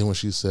 paralyzed, yeah. then when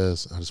she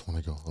says, "I just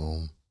want to go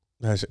home,"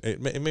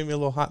 It made me a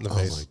little hot in the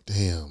I face. was like,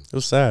 "Damn, It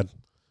was sad.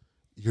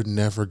 you're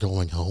never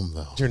going home,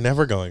 though." You're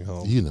never going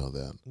home. You know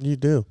that. You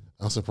do.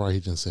 I'm surprised he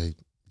didn't say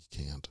you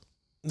can't.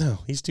 No,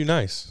 he's too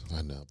nice.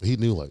 I know, but he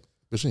knew, like,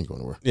 but she ain't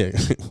going nowhere. Yeah.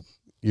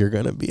 You're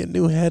going to be a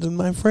new head in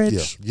my fridge.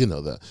 Yeah, you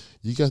know that.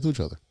 You guys know each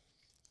other.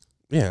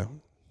 Yeah.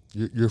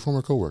 You're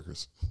former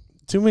coworkers.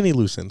 Too many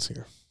loose ends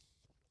here.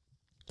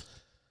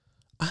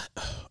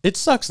 It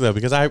sucks, though,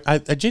 because I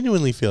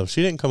genuinely feel if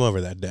she didn't come over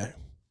that day,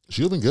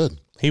 She'd have been good.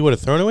 he would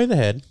have thrown away the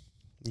head,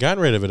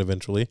 gotten rid of it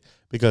eventually,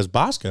 because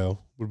Bosco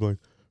would be like,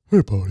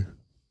 hey, buddy,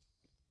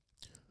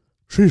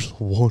 she's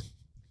the one.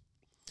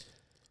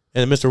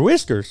 And Mr.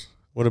 Whiskers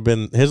would have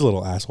been his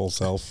little asshole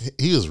self.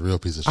 He was a real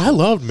piece of shit. I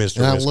loved Mr.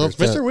 And I Whiskers. loved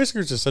that- Mr.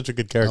 Whiskers is such a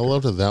good I character.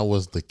 loved that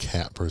was the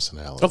cat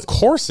personality. Of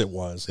course it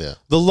was. Yeah.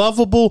 The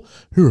lovable,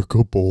 you're a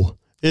good boy,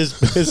 is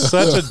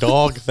such a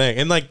dog thing.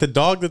 And like the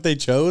dog that they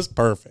chose,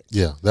 perfect.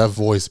 Yeah, that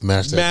voice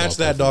matched that Match dog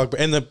that perfect. dog.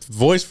 And the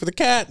voice for the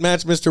cat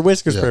matched Mr.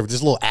 Whiskers Yeah. perfect.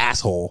 This little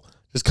asshole.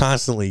 Just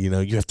constantly, you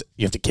have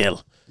to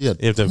kill. Yeah,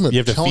 You have I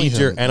remember to telling feed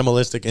your him,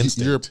 animalistic you're-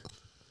 instinct.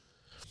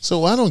 So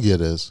what I don't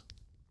get is,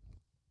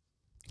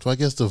 so I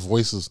guess the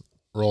voices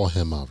are all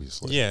him,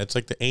 obviously. Yeah, it's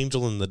like the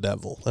angel and the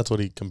devil. That's what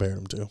he compared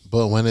him to.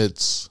 But when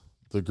it's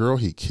the girl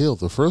he killed,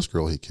 the first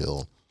girl he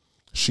killed,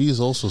 she's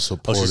also Oh,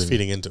 supporting. she's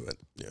feeding into it.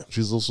 Yeah.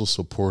 She's also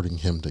supporting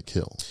him to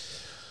kill.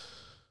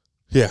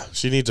 Yeah,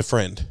 she needs a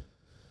friend.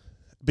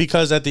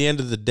 Because at the end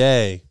of the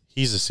day,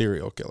 he's a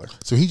serial killer.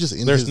 So he just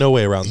in There's his, no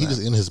way around he that.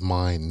 just in his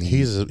mind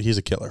needs, He's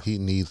a killer. he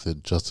needs the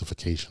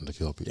justification to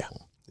kill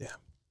people. Yeah.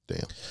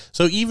 Damn.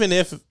 So even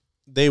if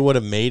they would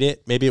have made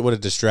it, maybe it would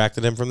have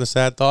distracted him from the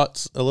sad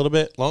thoughts a little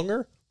bit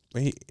longer.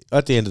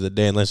 At the end of the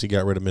day, unless he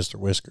got rid of Mr.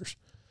 Whiskers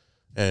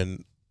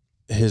and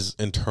his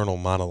internal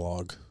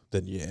monologue,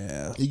 then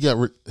yeah. If he got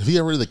rid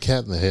of the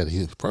cat in the head,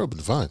 he'd probably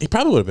been fine. He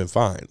probably would have been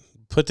fine.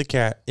 Put the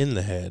cat in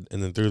the head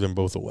and then threw them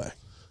both away.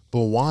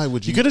 But why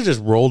would You you? could have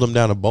just rolled him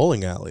down a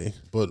bowling alley.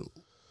 But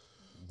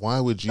why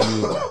would you?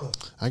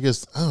 I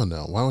guess I don't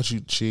know. Why would you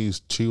choose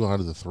 2 out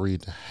of the 3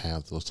 to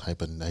have those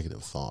type of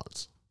negative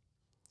thoughts?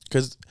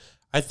 Because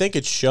I think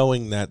it's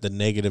showing that the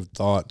negative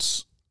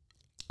thoughts,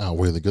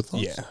 Outweigh the good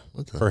thoughts. yeah,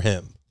 Okay. for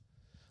him.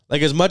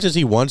 Like as much as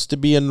he wants to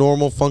be a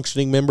normal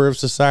functioning member of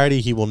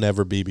society, he will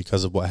never be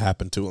because of what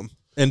happened to him.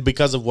 And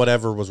because of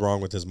whatever was wrong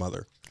with his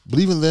mother. But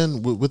even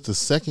then, with the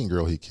second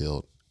girl he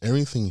killed,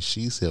 everything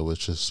she said was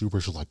just super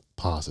like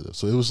positive.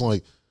 So it was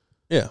like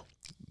Yeah.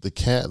 the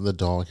cat and the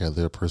dog had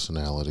their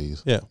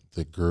personalities. Yeah.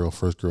 The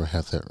first girl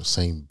had that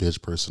same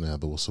bitch personality,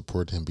 but will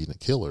support him being a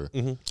killer.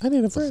 I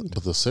need a friend.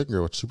 But the second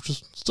girl was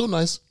just still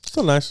nice,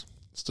 Still nice.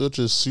 still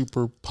just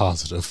super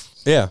positive.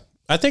 Yeah.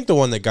 I think the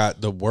one that got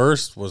the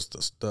worst was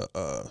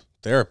the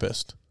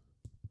therapist.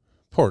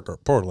 Poor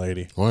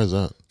lady. Why is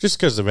that? Just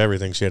because of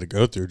everything she had to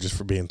go through just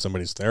for being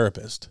somebody's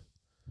therapist.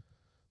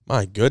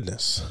 My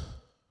goodness.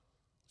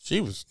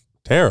 She was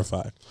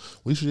terrified.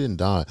 At least she didn't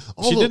die. She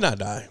Although, did not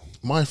die.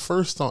 My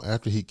first thought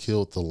after he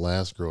killed the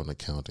last girl in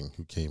accounting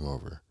who came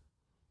over,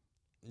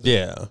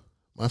 Yeah.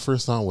 my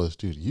first thought was,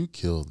 dude, you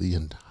killed the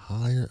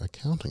entire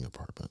accounting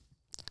department.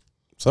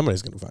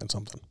 Somebody's going to find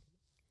something.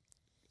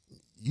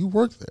 You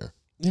work there.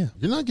 Yeah.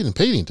 You're not getting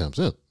paid anytime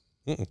soon.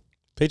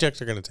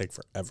 Paychecks are going to take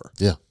forever.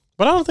 Yeah.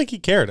 But I don't think he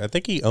cared. I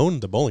think he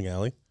owned the bowling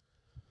alley.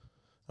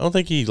 I don't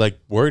think he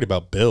worried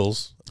about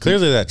bills.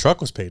 Clearly that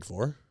truck was paid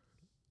for.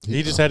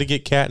 He just had to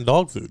get cat and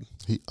dog food.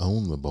 He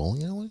owned the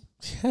bowling alley?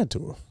 He had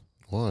to.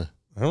 Why?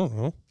 I don't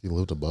know. He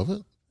lived above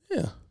it?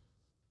 Yeah.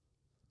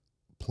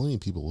 Plenty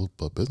of people live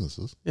above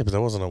businesses. Yeah, but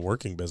that wasn't a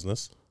working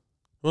business.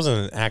 It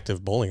wasn't an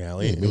active bowling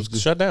alley. Yeah, It was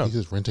he's shut down. He's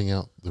just renting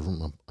out the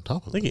room on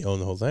top I of think it. he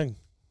owned the whole thing.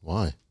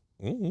 Why?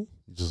 Mm-hmm. You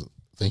just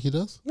think he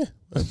does? Yeah.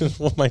 That's just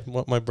what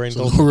my brain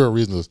So told no me. real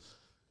reason is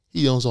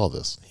he owns all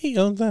this. He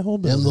owned that whole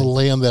And building. the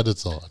land that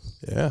it's on.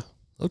 Yeah.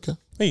 Okay.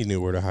 He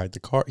knew where to hide the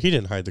car. He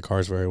didn't hide the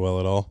cars very well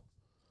at all.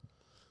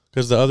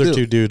 Because the other Dude.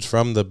 two dudes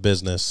from the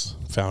business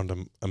found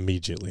him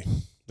immediately.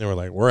 They were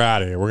like, we're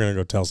out of here. We're going to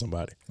go tell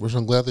somebody. Which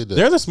I'm glad they did.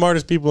 They're the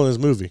smartest people in this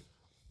movie.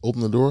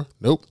 Open the door.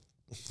 Nope.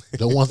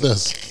 Don't want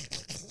this.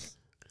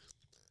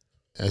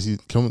 As you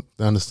come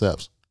down the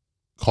steps,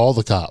 call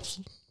the cops.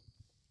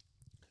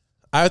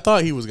 I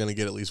thought he was going to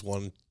get at least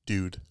one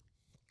dude.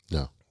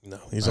 No. No,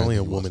 he's I only a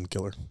think he woman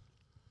killer.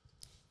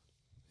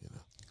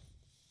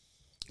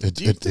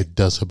 It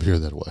does appear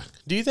that way.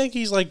 Do you think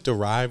he's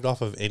derived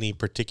off of any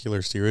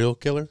particular serial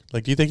killer?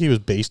 Do you think he was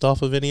based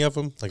off of any of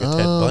them? Like a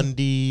Ted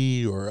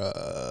Bundy or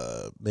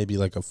maybe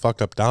a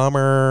fucked up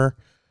Dahmer?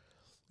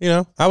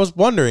 I was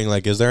wondering,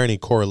 is there any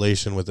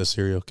correlation with a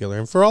serial killer?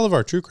 And for all of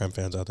our true crime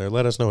fans out there,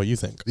 let us know what you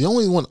think. The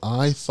only one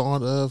I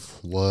thought of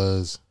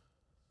was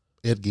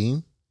Ed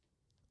Gein.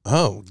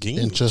 Oh,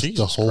 Gein. And just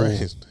Jesus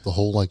Christ. the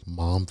whole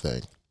mom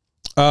thing.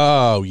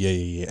 Oh,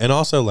 yeah. And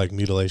also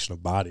mutilation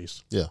of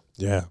bodies. Yeah.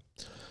 Yeah.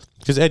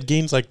 Because Ed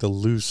Gein's the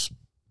loose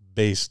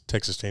base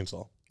Texas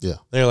Chainsaw. Yeah.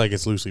 They're like,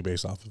 it's loosely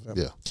based off of him.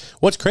 Yeah.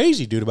 What's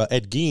crazy, dude, about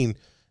Ed Gein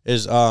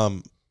is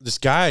this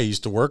guy I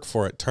used to work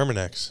for at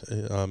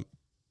Terminex,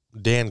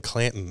 Dan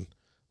Clanton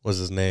was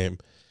his name.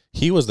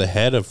 He was the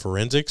head of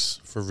forensics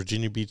for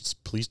Virginia Beach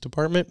Police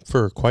Department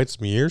for quite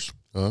some years.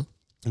 Uh-huh.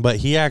 But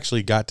he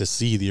actually got to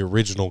see the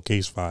original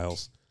case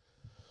files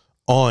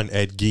on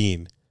Ed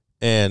Gein.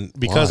 And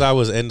because Why? I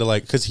was into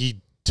like, because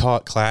he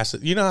taught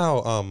classes, you know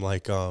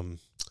how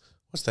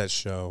what's that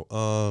show?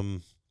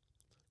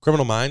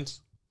 Criminal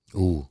Minds.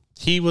 Ooh,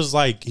 He was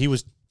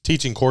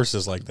teaching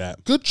courses like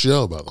that. good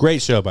show, by the way.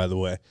 Great show, by the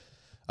way.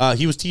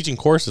 He was teaching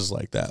courses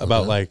like that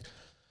about like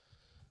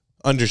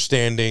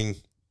understanding,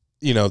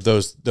 you know,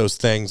 those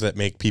things that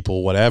make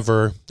people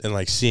whatever, and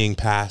like seeing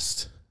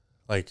past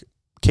like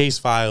case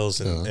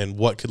files and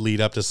what could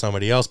lead up to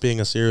somebody else being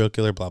a serial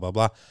killer, blah, blah,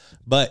 blah.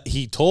 But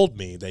he told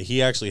me that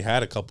he actually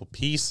had a couple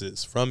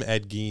pieces from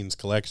Ed Gein's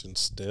collection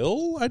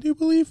still, I do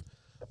believe.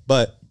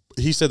 But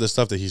he said the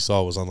stuff that he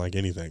saw was unlike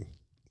anything.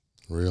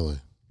 Really?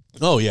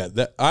 Oh, yeah.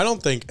 I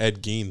don't think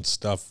Ed Gein's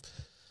stuff,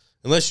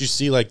 unless you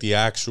see like the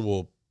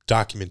actual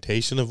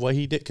documentation of what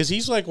he did, because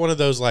he's like one of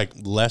those like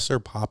lesser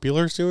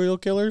popular serial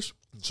killers.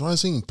 So I've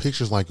seen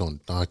pictures like on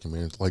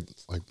documentaries, like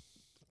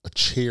a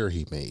chair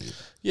he made.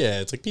 Yeah,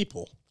 it's like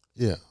people.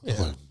 Yeah. I was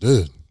Yeah. like,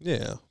 dude,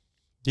 Yeah.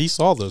 He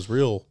saw those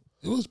real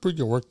it was pretty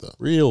good work,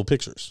 though.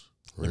 pictures.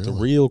 Like the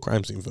Really? real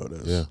crime scene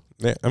photos.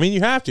 Yeah. I mean, you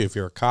have to if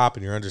you're a cop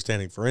and you're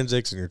understanding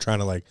forensics and you're trying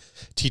to like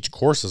teach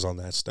courses on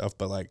that stuff.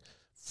 But like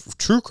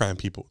true crime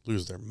people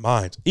lose their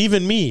minds.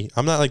 Even me,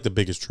 I'm not like the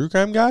biggest true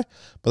crime guy,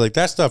 but like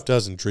that stuff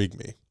does intrigue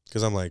me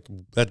because I'm like,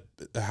 that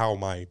how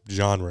my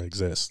genre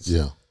exists.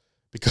 Yeah.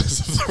 Because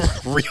of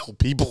the real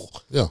people.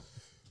 Yeah.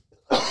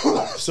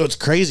 So it's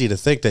crazy to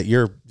think that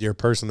you're a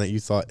person that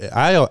you thought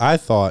I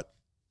thought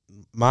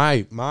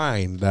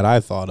mine that I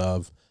thought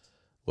of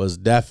was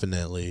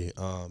definitely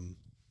I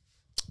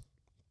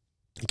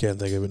can't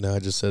think of it now. I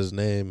just said his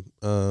name.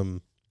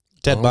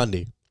 Ted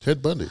Bundy.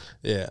 Ted Bundy.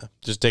 Yeah,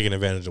 just taking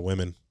advantage of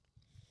women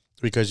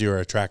because you were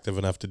attractive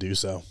enough to do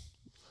so.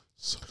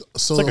 So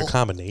It's like a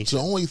combination.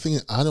 The only thing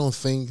I don't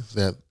think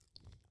that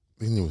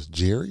I think it was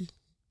Jerry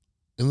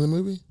in the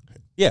movie.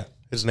 Yeah,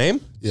 his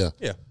name. Yeah.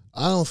 Yeah.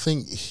 I don't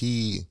think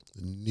he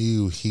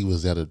knew he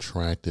was that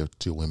attractive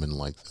to women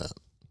like that.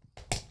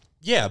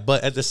 Yeah,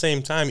 but at the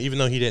same time, even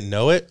though he didn't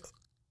know it,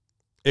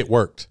 it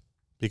worked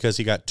because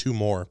he got 2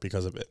 more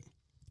because of it.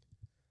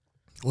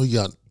 Well, he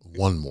got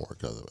 1 more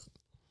because of it.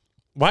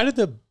 Why did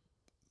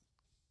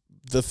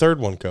the third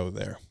one go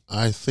there?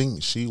 I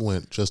think she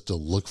went just to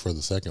look for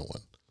the second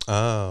one.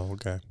 Oh,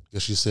 okay.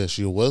 Because she said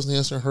she wasn't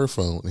answering her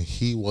phone and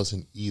he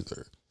wasn't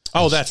either.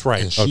 Oh, that's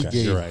right. And she Okay,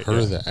 gave you're right, her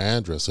yeah. the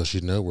address so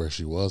she'd know where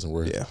she was and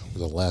where Yeah.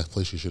 the last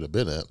place she should have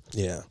been at.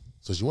 Yeah,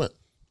 So she went.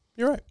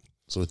 you're right.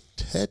 So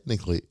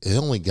technically, it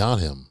only got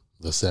him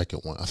the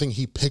second one. I think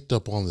he picked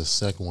up on the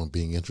second one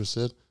being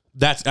interested.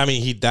 That's. I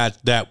mean,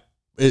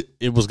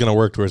 it was going to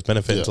work to his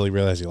benefit Yeah. until he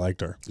realized he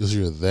liked her. It was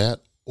either that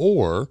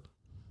or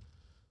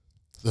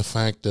the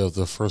fact of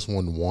the first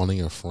one wanting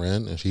a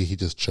friend, and he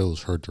just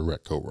chose her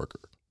direct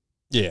coworker.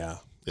 Yeah.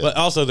 Yeah. But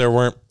also there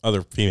weren't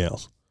other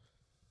females.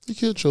 He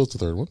could have chose the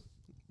third one.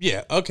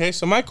 Yeah. Okay.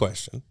 So my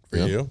question for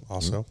Yeah. you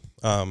also,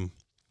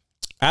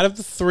 out of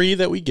the 3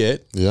 that we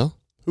get, Yeah.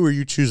 who are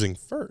you choosing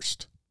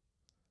first?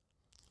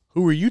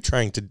 Who are you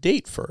trying to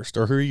date first,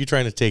 or who are you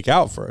trying to take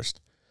out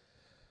first?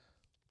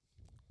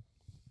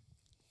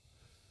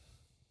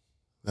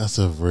 That's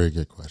a very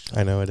good question.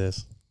 I know it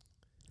is.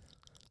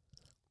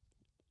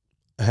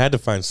 I had to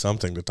find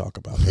something to talk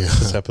about in Yeah.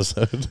 this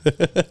episode.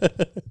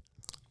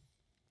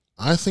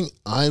 I think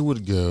I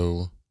would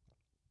go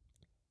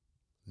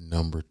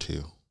number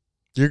 2.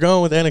 You're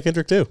going with Anna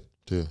Kendrick too.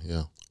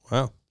 Yeah.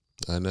 Wow.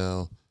 I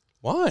know.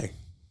 Why?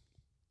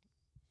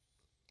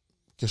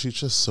 Because she's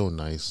just so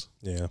nice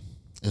Yeah.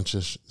 and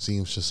just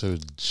seems just so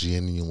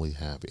genuinely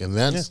happy. And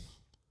that's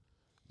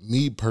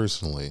me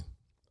personally,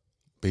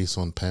 based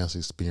on past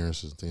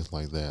experiences and things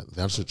like that.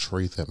 That's a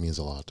trait that means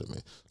a lot to me.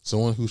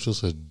 Someone who's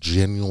just a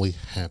genuinely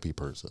happy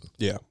person,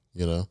 Yeah.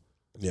 you know?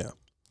 Yeah.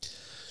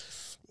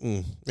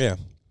 Yeah.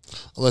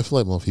 Well, I feel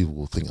like most people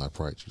will think I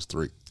probably choose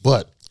 3.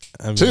 But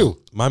I mean, 2.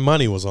 My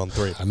money was on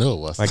 3. I know it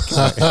was. Like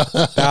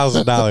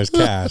 $1,000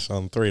 cash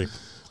on 3.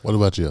 What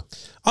about you?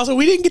 Also,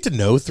 we didn't get to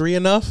know 3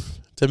 enough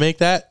to make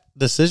that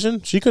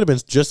decision. She could have been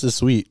just as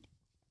sweet.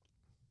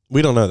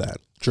 We don't know that,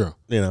 True.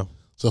 you know.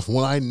 So from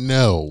what I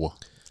know,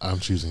 I'm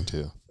choosing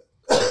 2.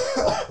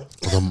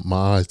 Although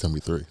my eyes tell me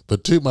 3.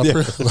 But 2,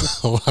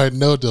 what I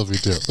know tells me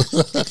 2.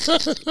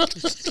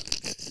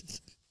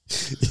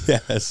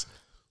 Yes.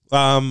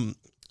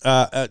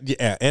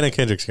 Yeah, Anna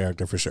Kendrick's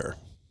character for sure.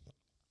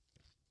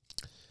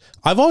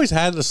 I've always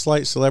had a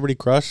slight celebrity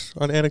crush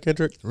on Anna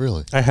Kendrick.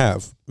 Really? I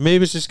have.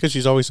 Maybe it's just because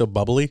she's always so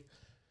bubbly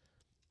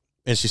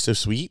and she's so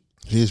sweet.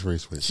 She is very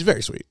sweet. She's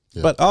very sweet.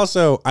 Yeah. But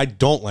also, I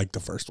don't like the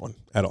first one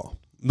at all.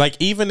 Like,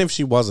 even if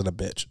she wasn't a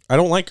bitch, I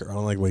don't like her. I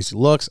don't like the way she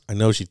looks. I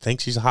know she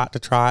thinks she's hot to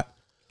trot.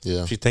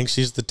 Yeah. She thinks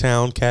she's the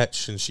town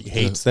catch, and she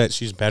hates that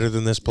she's better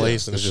than this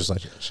place. And it's just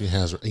like, she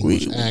has her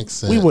English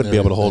accent. We wouldn't be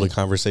able to hold a everything.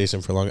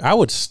 conversation for long. I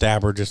would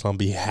stab her just on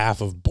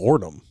behalf of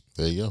boredom.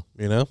 There you go.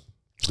 You know,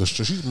 So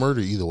she's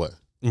murdered either way.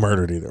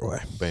 murdered either way.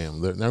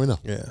 Bam. There, now we know.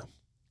 Yeah.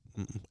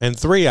 And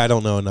 3, I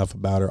don't know enough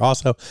about her.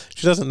 Also,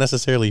 she doesn't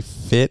necessarily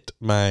fit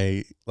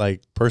my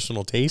like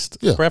personal taste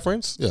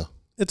preference. Yeah.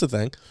 It's a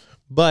thing.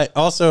 But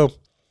also,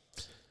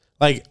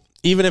 like,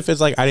 even if it's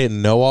like I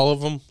didn't know all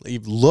of them,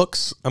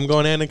 looks, I'm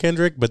going Anna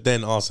Kendrick, but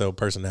then also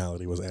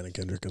personality was Anna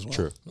Kendrick as well.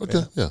 True.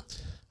 Okay. Yeah.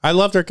 I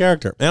loved her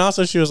character. And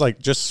also she was like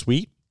just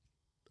sweet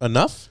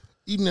enough.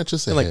 Even at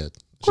just a like, head,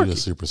 she quirky.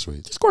 was super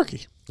sweet. Just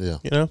quirky. Yeah.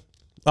 You know?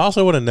 I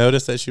also would have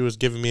noticed that she was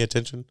giving me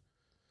attention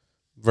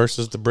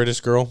versus the British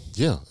girl.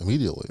 Yeah.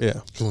 Immediately.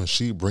 Yeah. Because when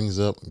she brings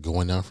up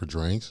going out for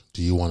drinks,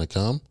 do you want to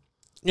come?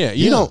 Yeah.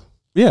 You don't.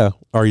 Yeah.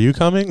 Are you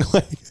coming?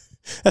 Like,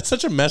 that's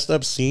such a messed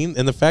up scene.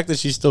 And the fact that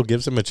she still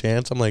gives him a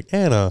chance, I'm like,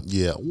 Anna.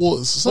 Yeah. Well,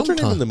 What's her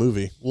name in the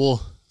movie?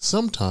 Well,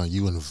 sometimes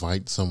you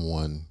invite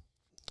someone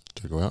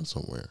to go out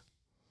somewhere.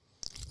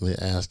 They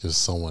ask if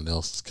someone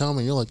else is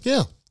coming. You're like,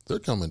 yeah, they're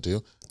coming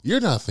too. You're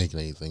not thinking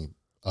anything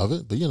of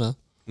it, but you know.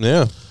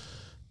 Yeah.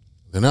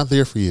 They're not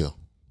there for you.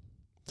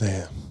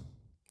 Damn.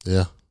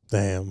 Yeah.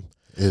 Damn.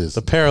 It is.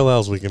 The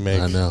parallels we can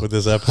make I know. with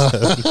this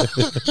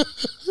episode.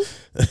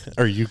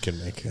 Or you can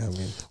make. I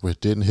mean,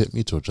 It didn't hit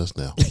me till just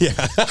now. yeah.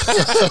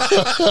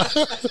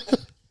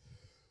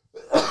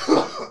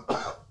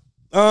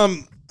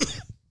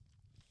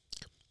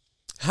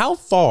 How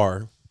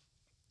far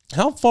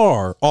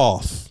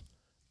off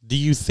do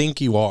you think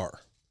you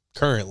are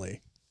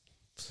currently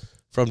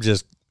from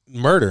just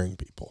murdering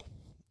people?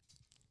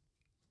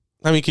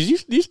 I mean, because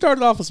you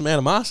started off with some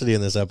animosity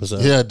in this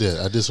episode. Yeah, I did.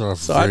 I did start off.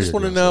 So I just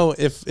want to know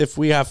if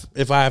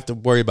I have to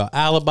worry about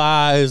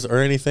alibis or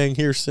anything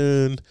here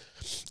soon.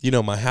 You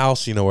know my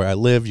house. You know where I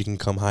live. You can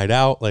come hide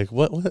out. Like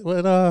what?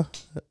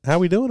 How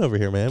we doing over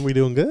here, man? We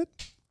doing good?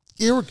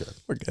 Yeah, we're good.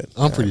 We're good.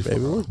 I'm pretty baby.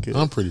 far. We're good.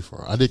 I'm pretty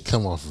far. I did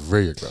come off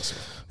very aggressive.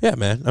 Yeah,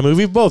 man. I mean,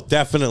 we've both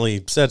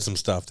definitely said some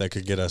stuff that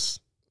could get us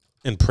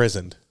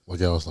imprisoned.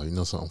 Like I was like, you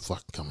know something, I'm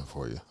fucking coming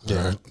for you. Yeah,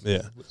 All right?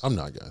 yeah. I'm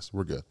not, guys.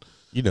 We're good.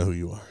 You know who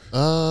you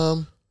are.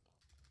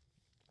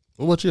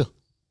 What about you?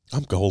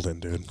 I'm golden,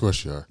 dude. Of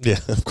course you are. Yeah,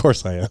 of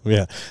course I am.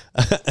 Yeah.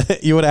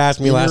 You would have asked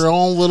me In last. your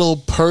own little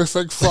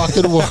perfect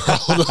fucking world.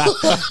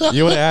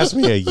 You would have asked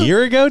me a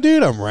year ago,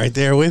 dude. I'm right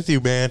there with you,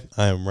 man.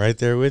 I am right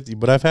there with you.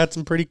 But I've had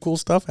some pretty cool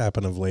stuff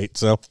happen of late,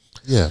 so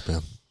Yeah,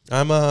 man.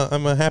 I'm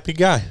a happy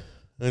guy.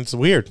 And it's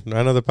weird.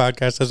 I know the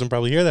podcast doesn't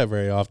probably hear that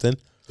very often.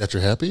 That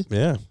you're happy?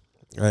 Yeah,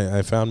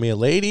 I found me a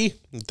lady.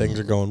 And things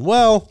are going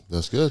well,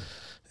 That's good.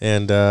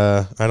 and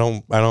I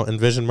don't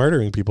envision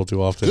murdering people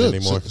too often Good.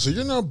 anymore. So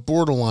you're not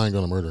borderline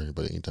going to murder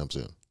anybody anytime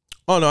soon.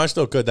 Oh no, I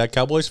still could. That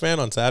Cowboys fan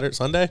on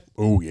Sunday.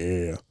 Oh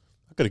yeah,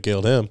 I could have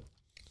killed him.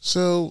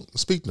 So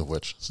speaking of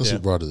which, since Yeah.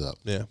 you brought it up,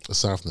 Yeah,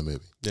 aside from the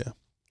movie, yeah,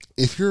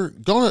 if you're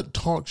going to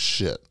talk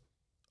shit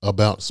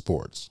about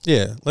sports,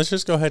 yeah. Let's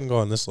just go ahead and go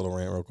on this little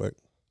rant real quick.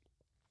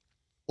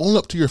 own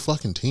up to your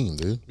fucking team,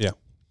 dude. Yeah.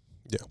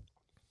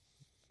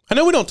 I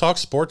know we don't talk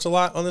sports a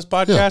lot on this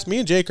podcast. Me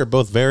and Jake are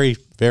both very,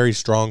 very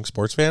strong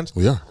sports fans.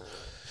 We are.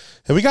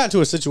 And we got into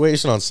a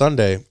situation on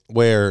Sunday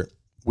where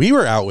we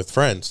were out with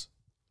friends,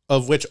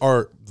 of which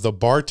are the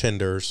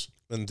bartenders.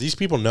 And these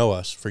people know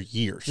us for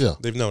years. Yeah.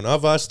 They've known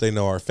of us. They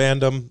know our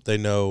fandom. They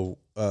know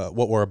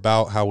what we're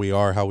about, how we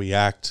are, how we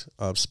act.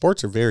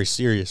 Sports are very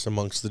serious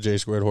amongst the J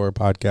Squared Horror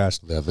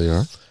Podcast. That they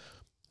are.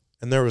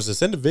 And there was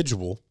this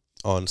individual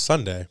on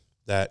Sunday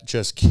that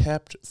just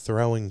kept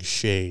throwing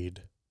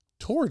shade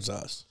towards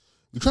us.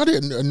 You try to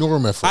ignore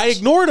him at first. I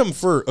ignored him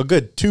for a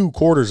good 2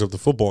 quarters of the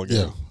football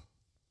game.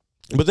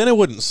 Yeah. But then it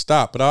wouldn't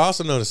stop. But I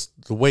also noticed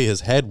the way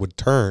his head would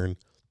turn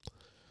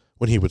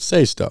when he would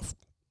say stuff,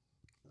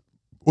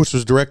 which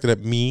was directed at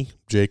me,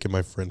 Jake, and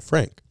my friend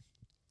Frank.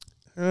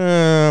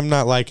 I'm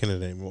not liking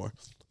it anymore.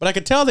 But I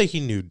could tell that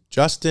he knew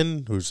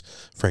Justin, who's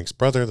Frank's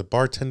brother, the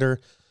bartender.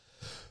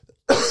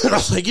 I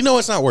was like, you know,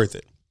 it's not worth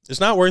it.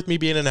 It's not worth me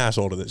being an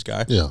asshole to this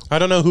guy. Yeah. I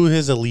don't know who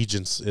his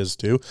allegiance is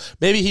to.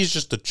 Maybe he's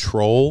just a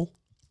troll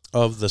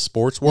of the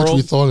sports world. Which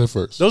we thought at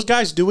first. Those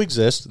guys do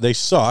exist. They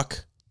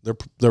suck.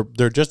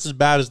 They're just as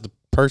bad as the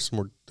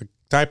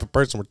type of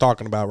person we're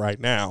talking about right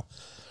now.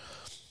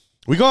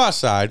 We go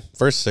outside,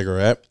 first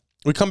cigarette.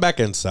 We come back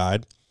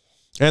inside,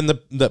 and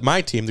my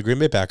team, the Green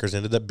Bay Packers,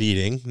 ended up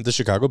beating the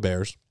Chicago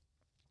Bears.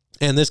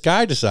 And this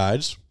guy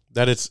decides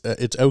that it's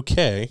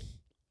okay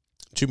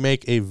to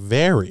make a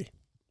very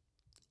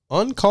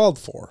uncalled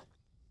for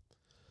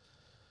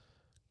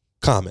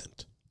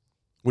comment,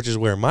 which is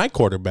where my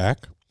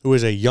quarterback, who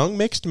is a young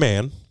mixed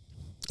man,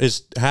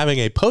 is having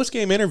a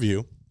post-game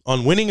interview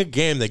on winning a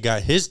game that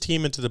got his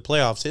team into the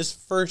playoffs his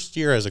first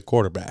year as a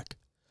quarterback.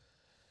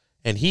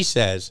 And he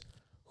says,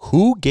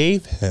 who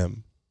gave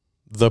him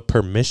the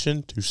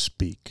permission to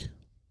speak?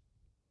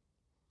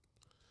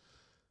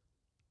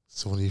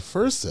 So when he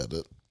first said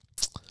it,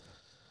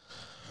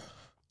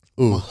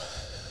 Ooh.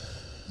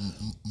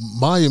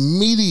 my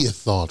immediate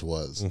thought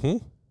was,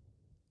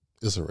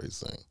 It's a race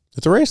thing.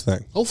 It's a race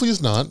thing. Hopefully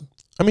it's not.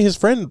 I mean, his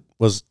friend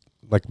was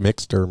like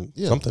mixed or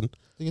something.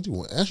 You can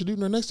do ask your dude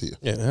right next to you.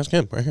 Yeah, ask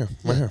him right here.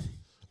 Right here.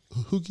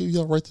 Who gave you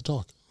that right to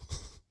talk?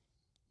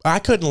 I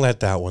couldn't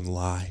let that one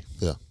lie.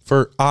 Yeah.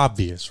 For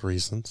obvious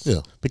reasons.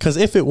 Yeah. Because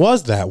if it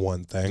was that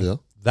one thing, Yeah.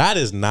 that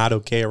is not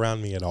okay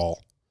around me at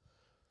all.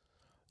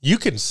 You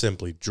can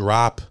simply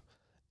drop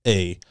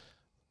a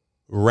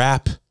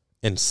rap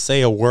and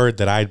say a word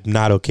that I'm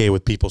not okay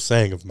with people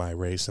saying of my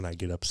race, and I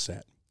get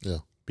upset. Yeah.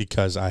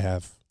 Because I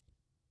have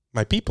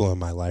my people in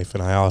my life,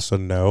 and I also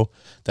know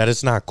that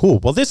it's not cool.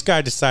 Well, this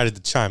guy decided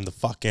to chime the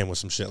fuck in with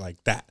some shit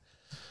like that.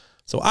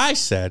 So I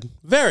said,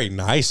 very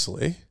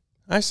nicely,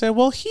 I said,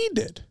 well, he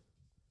did.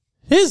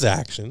 His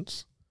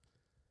actions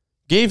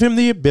gave him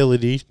the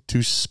ability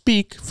to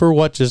speak for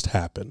what just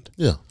happened.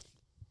 Yeah.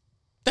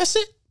 That's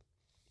it.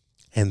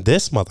 And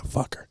this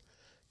motherfucker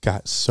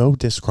got so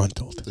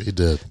disgruntled He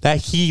did.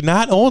 that he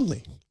not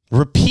only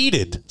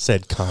repeated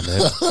said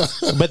comment,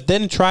 but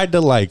then tried to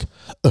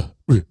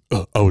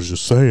I was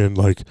just saying,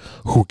 like,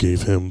 who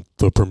gave him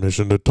the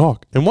permission to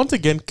talk? And once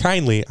again,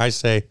 kindly, I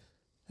say,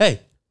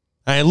 hey,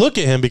 I look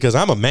at him because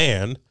I'm a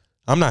man.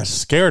 I'm not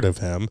scared of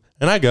him.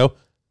 And I go,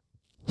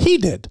 he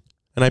did.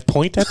 And I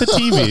point at the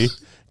TV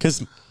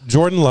because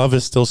Jordan Love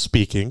is still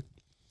speaking,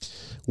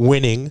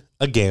 winning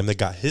a game that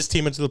got his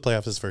team into the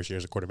playoffs his first year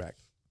as a quarterback.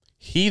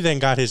 He then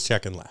got his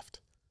check and left.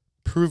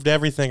 Proved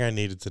everything I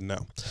needed to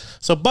know.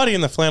 So Buddy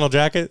in the flannel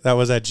jacket that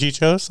was at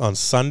Chicho's on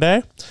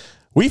Sunday,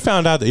 we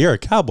found out that you're a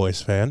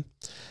Cowboys fan.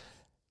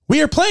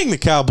 We are playing the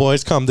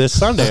Cowboys come this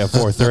Sunday at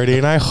 4:30,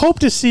 and I hope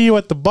to see you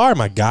at the bar,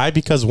 my guy,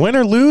 because win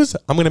or lose,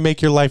 I'm going to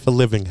make your life a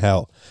living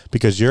hell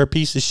because you're a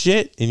piece of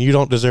shit and you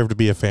don't deserve to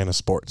be a fan of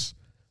sports.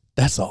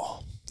 That's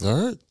all.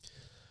 All right.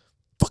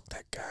 Fuck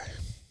that guy.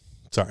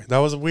 Sorry, that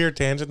was a weird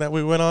tangent that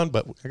we went on,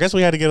 but I guess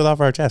we had to get it off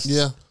our chest.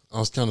 Yeah. I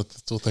was kind of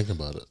still thinking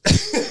about it.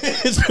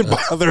 It's been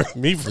bothering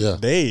me for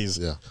days.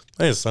 Yeah.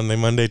 It's Sunday,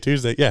 Monday,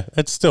 Tuesday. Yeah,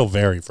 it's still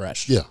very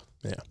fresh. Yeah.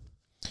 Yeah.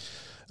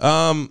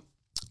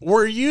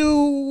 Were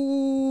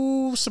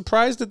you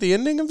surprised at the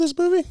ending of this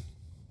movie?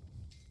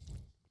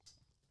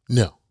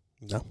 No.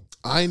 No.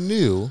 I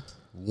knew,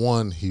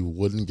 one, he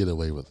wouldn't get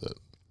away with it.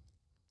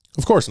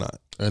 Of course not.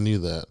 I knew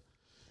that.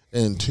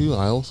 And two,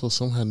 I also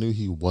somehow knew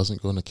he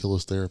wasn't going to kill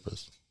his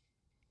therapist.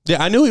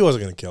 Yeah, I knew he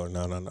wasn't going to kill her.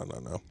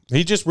 No.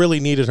 He just really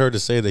needed her to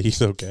say that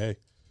he's okay.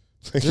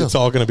 It's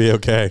all going to be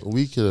okay.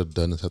 We could have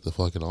done this at the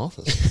fucking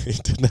office. He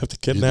didn't have to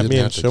kidnap me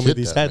and show me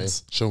these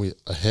heads. Show me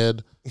a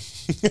head.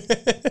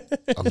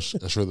 I'm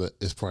sure that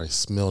it's probably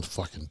smelled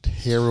fucking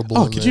terrible.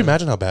 Oh, could you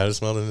imagine how bad it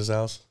smelled in his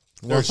house?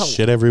 There's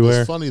shit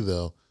everywhere. It's funny,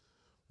 though,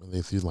 when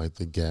they threw like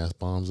the gas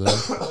bombs in.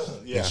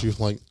 Yeah. And she was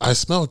like, I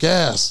smell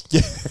gas.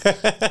 Yeah.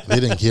 They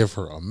didn't give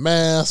her a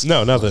mask.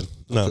 No, nothing.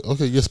 Like, no.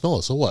 Okay, you smell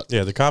it. So what?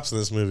 Yeah, the cops in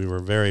this movie were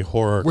very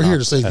horror. We're here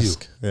to save you.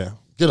 Yeah.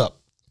 Get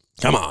up.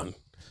 Come on.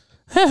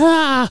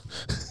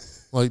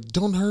 Like,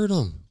 don't hurt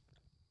him.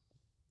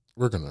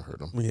 We're going to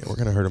hurt him. Yeah, we're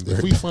going to hurt him.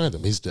 If we find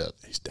him, he's dead.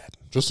 He's dead.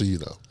 Just so you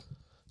know.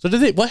 So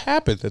what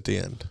happened at the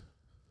end?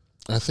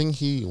 I think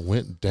he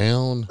went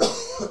down.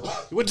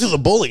 He went to the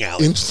bowling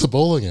alley. Into the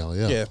bowling alley,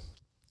 yeah. Yeah.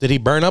 Did he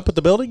burn up at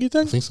the building, you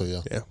think? I think so,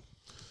 yeah. Yeah.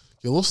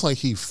 It looks like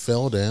he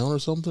fell down or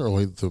something, or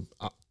like the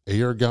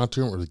air got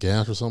to him, or the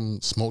gas or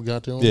something, smoke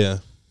got to him. Yeah.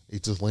 He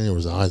just laying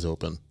with his eyes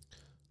open.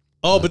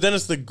 Oh, but then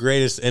it's the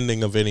greatest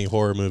ending of any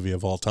horror movie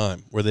of all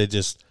time, where they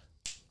just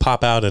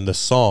pop out into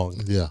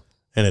song. Yeah.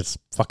 And it's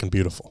fucking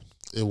beautiful.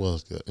 It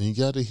was good. And you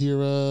got to hear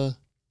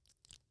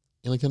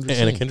Anna Kendrick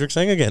sing. Anna Kendrick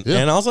sing again. Yeah.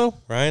 And also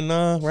Ryan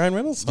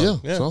Reynolds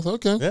song. Yeah. So I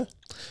thought, okay. Yeah.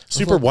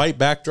 Super white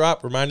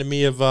backdrop reminded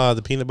me of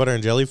the peanut butter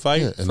and jelly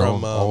fight. Yeah, and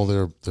from all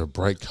their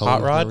bright colors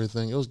Hot Rod. And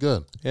everything. It was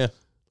good. Yeah.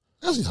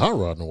 I haven't seen Hot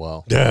Rod in a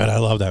while. Dude, I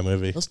love that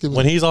movie. That's good.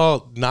 When he's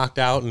all knocked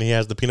out and he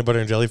has the peanut butter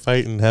and jelly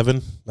fight in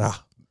heaven.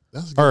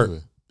 That's a good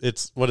movie.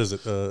 It's, what is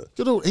it?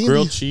 Good old Andy,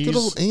 grilled cheese. Good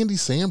old Andy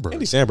Samberg.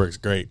 Andy Samberg's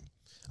great.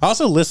 I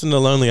also listened to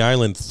Lonely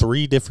Island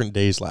 3 different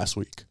days last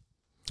week.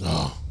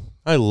 Oh.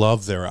 I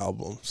love their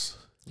albums.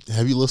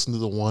 Have you listened to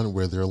the one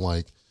where they're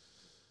like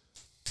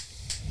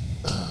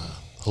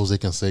Jose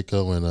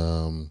Canseco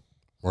and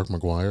Mark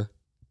McGuire?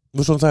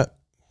 Which one's that?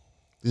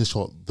 It's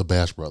called The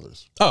Bash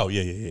Brothers. Oh,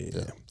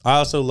 yeah. I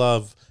also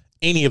love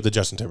any of the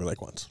Justin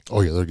Timberlake ones.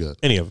 Oh, yeah, they're good.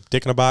 Any of them.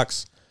 Dick in a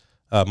Box,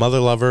 Mother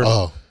Lover.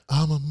 Oh.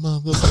 I'm a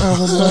mother.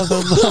 I'm a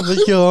mother lover.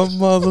 You're a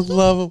mother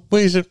lover.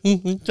 We should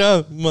each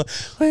other's mouth.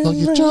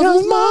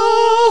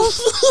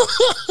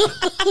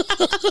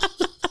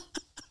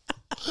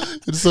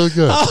 It's so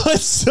good. Oh,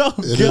 it's so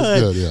good. It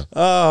is good, yeah.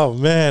 Oh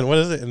man, what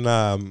is it?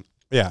 And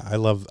yeah, I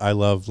love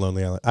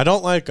Lonely Island. I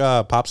don't like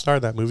Pop Star.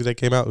 That movie that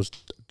came out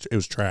it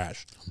was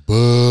trash.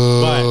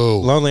 Boo. But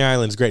Lonely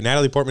Island's great.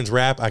 Natalie Portman's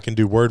rap, I can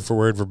do word for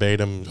word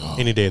verbatim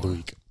any day of the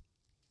week.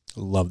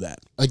 Love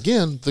that.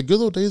 Again, the good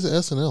old days of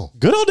SNL.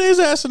 Good old days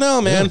of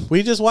SNL, man. Yeah.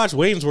 We just watched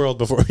Wayne's World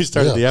before we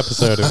started the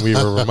episode, and we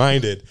were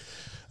reminded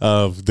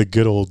of the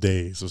good old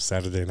days of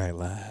Saturday Night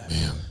Live.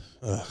 Man.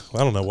 I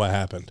don't know what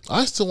happened.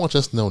 I still watch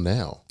SNL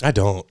now. I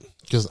don't.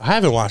 Because I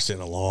haven't watched it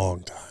in a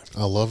long time.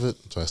 I love it,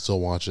 so I still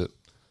watch it.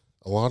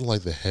 a lot of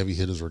like the heavy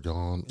hitters are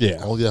gone.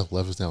 Yeah. All you have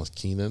left is now is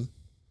Keenan.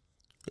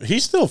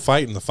 He's still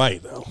fighting the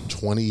fight, though.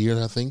 20 years,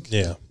 I think.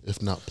 Yeah.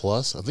 If not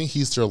plus. I think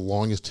he's their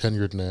longest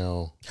tenured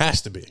now.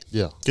 Has to be.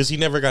 Yeah. Because he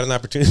never got an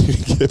opportunity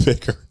to get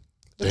bigger.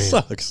 It Damn.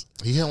 sucks.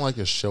 He had like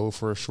a show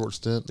for a short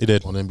stint. He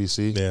did. On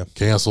NBC. Yeah.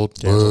 Canceled.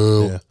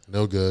 Boo. Yeah.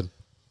 No good.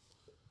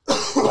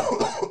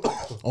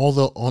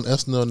 Although on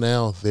SNL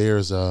now,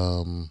 there's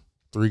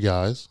 3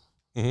 guys.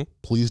 Mhm.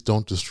 Please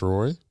Don't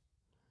Destroy.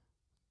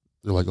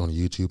 They're like on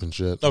YouTube and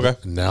shit. Okay.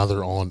 And now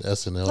they're on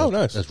SNL Oh,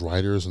 nice. as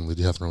writers, and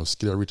they have their own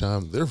skit every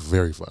time. They're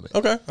very funny.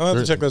 Okay. I'll have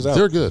to check those out.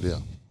 They're good, yeah.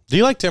 Do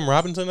you like Tim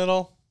Robinson at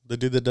all? The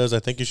dude that does I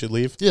Think You Should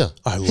Leave? Yeah.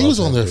 I love he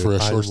was on that there dude. for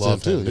a I short love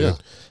stint, him, too. dude.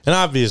 Yeah. And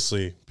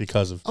obviously,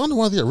 because of... I don't know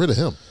why they got rid of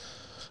him.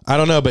 I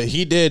don't know, but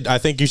he did I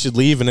Think You Should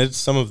Leave, and it's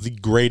some of the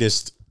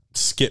greatest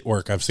skit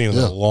work I've seen in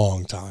a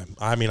long time.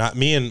 I mean,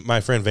 me and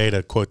my friend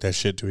Veda quote that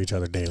shit to each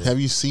other daily. Have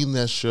you seen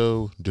that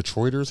show,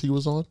 Detroiters, he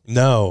was on?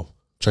 No.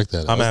 Check that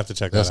out. I'm going to have to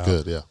check that out. That's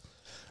good, yeah.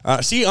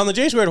 See, on the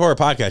J Squared Horror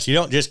Podcast, you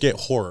don't just get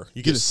horror.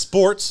 You get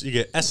sports, you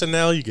get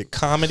SNL, you get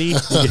comedy, you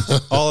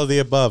get all of the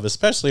above,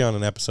 especially on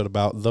an episode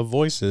about the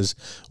voices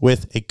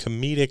with a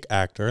comedic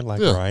actor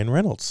like Ryan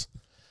Reynolds.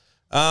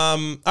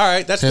 All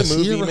right, that's Has the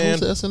movie, he ever man.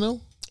 hosted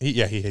SNL?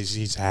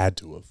 He's had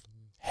to have.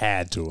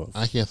 Had to have.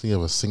 I can't think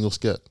of a single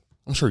skit.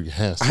 I'm sure he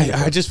has.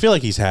 I just feel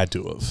like he's had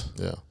to have.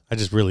 Yeah. I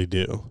just really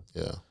do.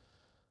 Yeah.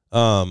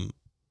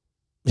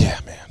 Yeah,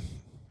 man.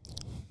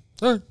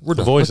 All right, we're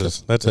The done.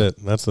 voices. That's it.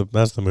 That's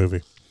the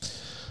movie.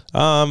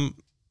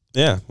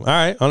 Yeah. All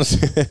right. On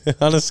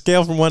a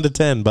scale from 1 to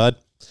 10, bud,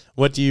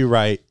 what do you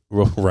rate?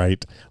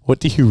 What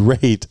do you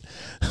rate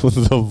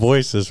the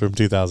voices from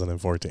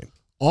 2014?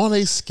 On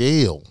a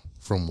scale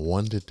from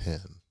 1 to 10,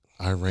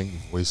 I rank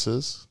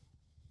voices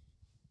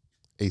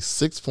a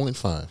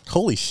 6.5.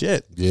 Holy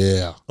shit.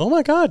 Yeah. Oh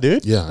my God,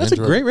 dude. Yeah. That's a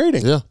great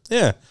rating. Yeah.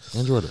 Yeah. I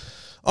enjoyed it.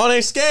 On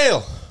a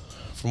scale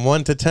from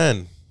 1 to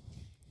 10,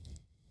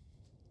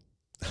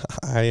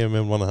 I am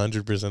in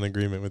 100%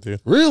 agreement with you.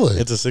 Really?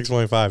 It's a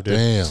 6.5, dude.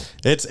 Damn.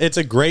 It's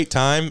a great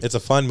time. It's a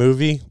fun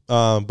movie,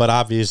 but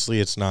obviously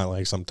it's not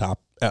like some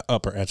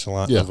upper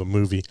echelon of a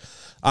movie.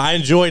 I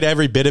enjoyed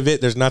every bit of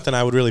it. There's nothing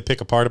I would really pick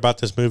apart about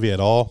this movie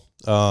at all.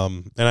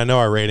 And I know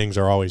our ratings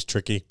are always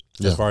tricky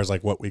as far as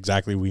like what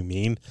exactly we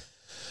mean.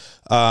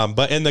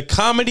 But in the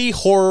comedy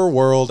horror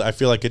world, I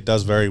feel like it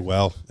does very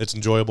well. It's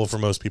enjoyable for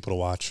most people to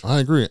watch. I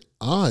agree.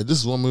 This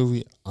is one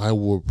movie I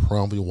will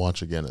probably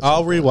watch again.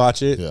 I'll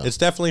rewatch it. Yeah. It's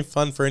definitely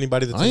fun for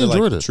anybody that's I into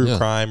enjoyed like it. true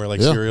crime or like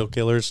serial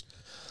killers.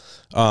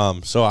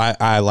 So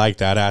I like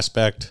that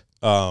aspect.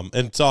 And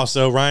it's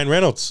also Ryan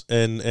Reynolds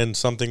and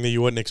something that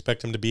you wouldn't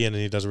expect him to be in,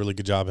 and he does a really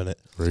good job in it.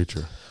 Very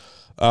true.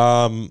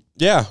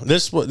 Yeah,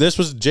 this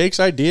was Jake's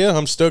idea.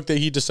 I'm stoked that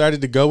he decided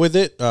to go with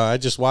it. I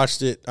just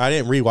watched it. I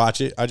didn't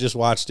rewatch it. I just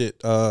watched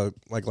it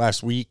like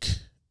last week,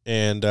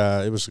 and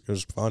it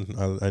was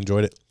fun. I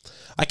enjoyed it.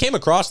 I came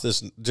across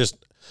this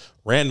just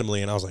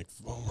randomly, and I was like,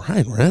 oh,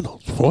 Ryan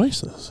Reynolds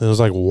voices. And it was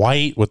like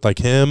white with like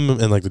him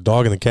and like the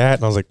dog and the cat,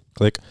 and I was like,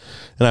 click.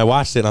 And I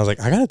watched it, and I was like,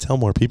 I gotta tell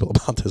more people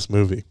about this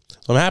movie.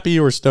 So I'm happy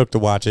you were stoked to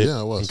watch it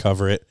and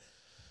cover it.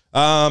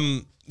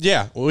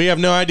 Yeah, we have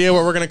no idea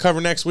what we're going to cover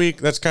next week.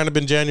 That's kind of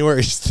been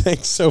January's thing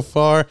so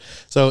far.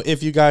 So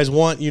if you guys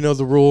want, you know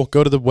the rule.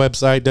 Go to the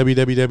website,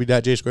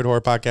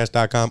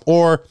 www.jsquaredhorrorpodcast.com,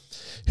 or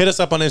hit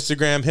us up on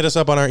Instagram. Hit us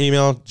up on our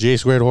email,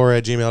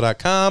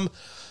 jsquaredhorror@gmail.com,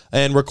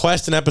 and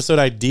request an episode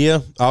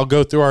idea. I'll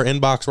go through our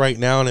inbox right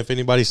now, and if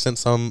anybody sent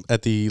some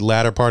at the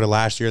latter part of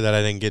last year that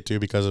I didn't get to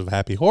because of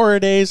Happy Horror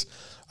Days,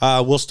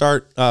 we'll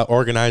start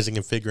organizing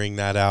and figuring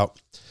that out.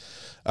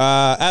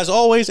 As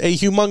always, a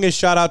humongous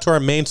shout out to our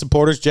main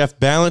supporters, Jeff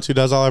Balance, who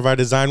does all of our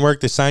design work.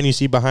 The sign you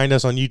see behind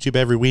us on YouTube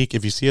every week,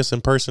 if you see us in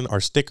person, our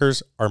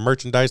stickers, our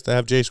merchandise that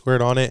have J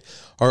Squared on it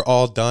are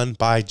all done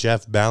by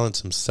Jeff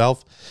Balance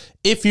himself.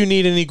 If you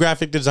need any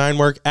graphic design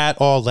work at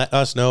all, let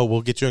us know.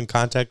 We'll get you in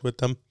contact with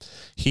them.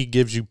 He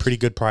gives you pretty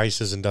good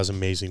prices and does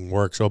amazing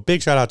work. So a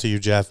big shout out to you,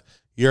 Jeff.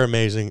 You're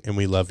amazing, and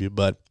we love you,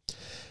 bud.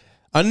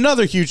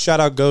 Another huge shout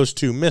out goes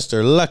to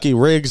Mr. Lucky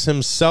Riggs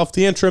himself.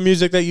 The intro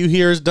music that you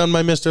hear is done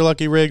by Mr.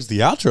 Lucky Riggs. The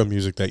outro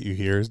music that you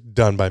hear is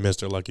done by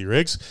Mr. Lucky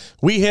Riggs.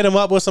 We hit him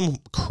up with some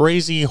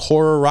crazy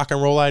horror rock and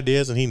roll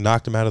ideas, and he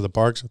knocked them out of the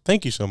park. So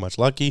thank you so much,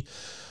 Lucky,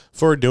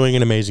 for doing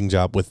an amazing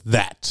job with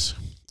that.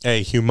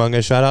 A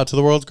humongous shout out to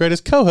the world's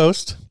greatest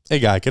co-host, a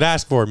guy I could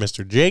ask for,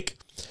 Mr. Jake.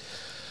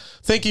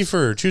 Thank you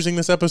for choosing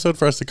this episode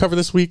for us to cover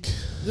this week.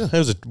 Yeah. It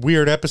was a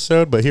weird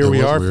episode, but here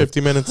we are, weird.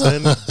 50 minutes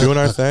in, doing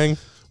our thing.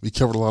 We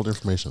covered a lot of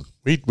information.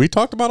 We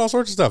talked about all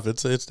sorts of stuff.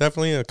 It's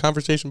definitely a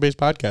conversation-based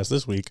podcast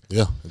this week.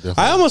 Yeah,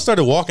 definitely. I almost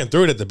started walking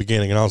through it at the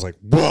beginning, and I was like,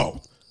 whoa,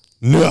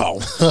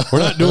 no, we're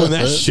not doing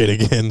that shit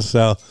again.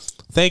 So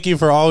thank you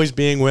for always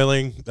being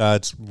willing.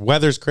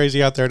 Weather's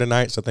crazy out there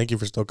tonight, so thank you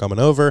for still coming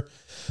over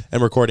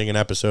and recording an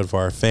episode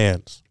for our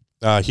fans.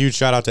 Huge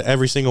shout out to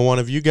every single one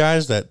of you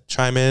guys that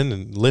chime in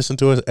and listen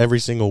to us every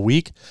single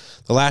week.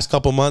 The last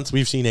couple months,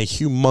 we've seen a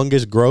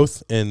humongous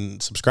growth in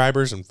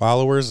subscribers and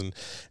followers, and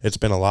it's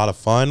been a lot of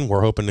fun.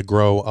 We're hoping to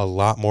grow a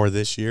lot more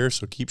this year,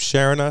 so keep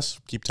sharing us,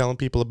 keep telling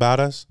people about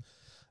us.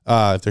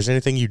 If there's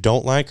anything you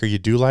don't like or you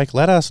do like,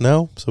 let us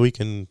know so we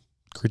can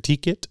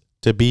critique it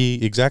to be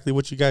exactly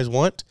what you guys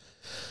want.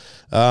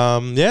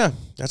 Yeah,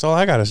 that's all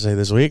I got to say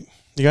this week.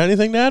 You got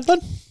anything to add, bud?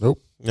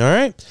 Nope. All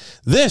right.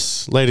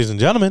 This, ladies and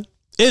gentlemen,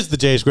 is the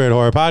J Squared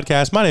Horror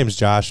Podcast. My name is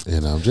Josh.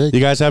 And I'm Jake. You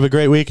guys have a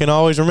great week, and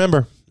always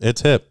remember,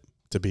 it's hip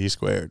to be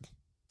squared.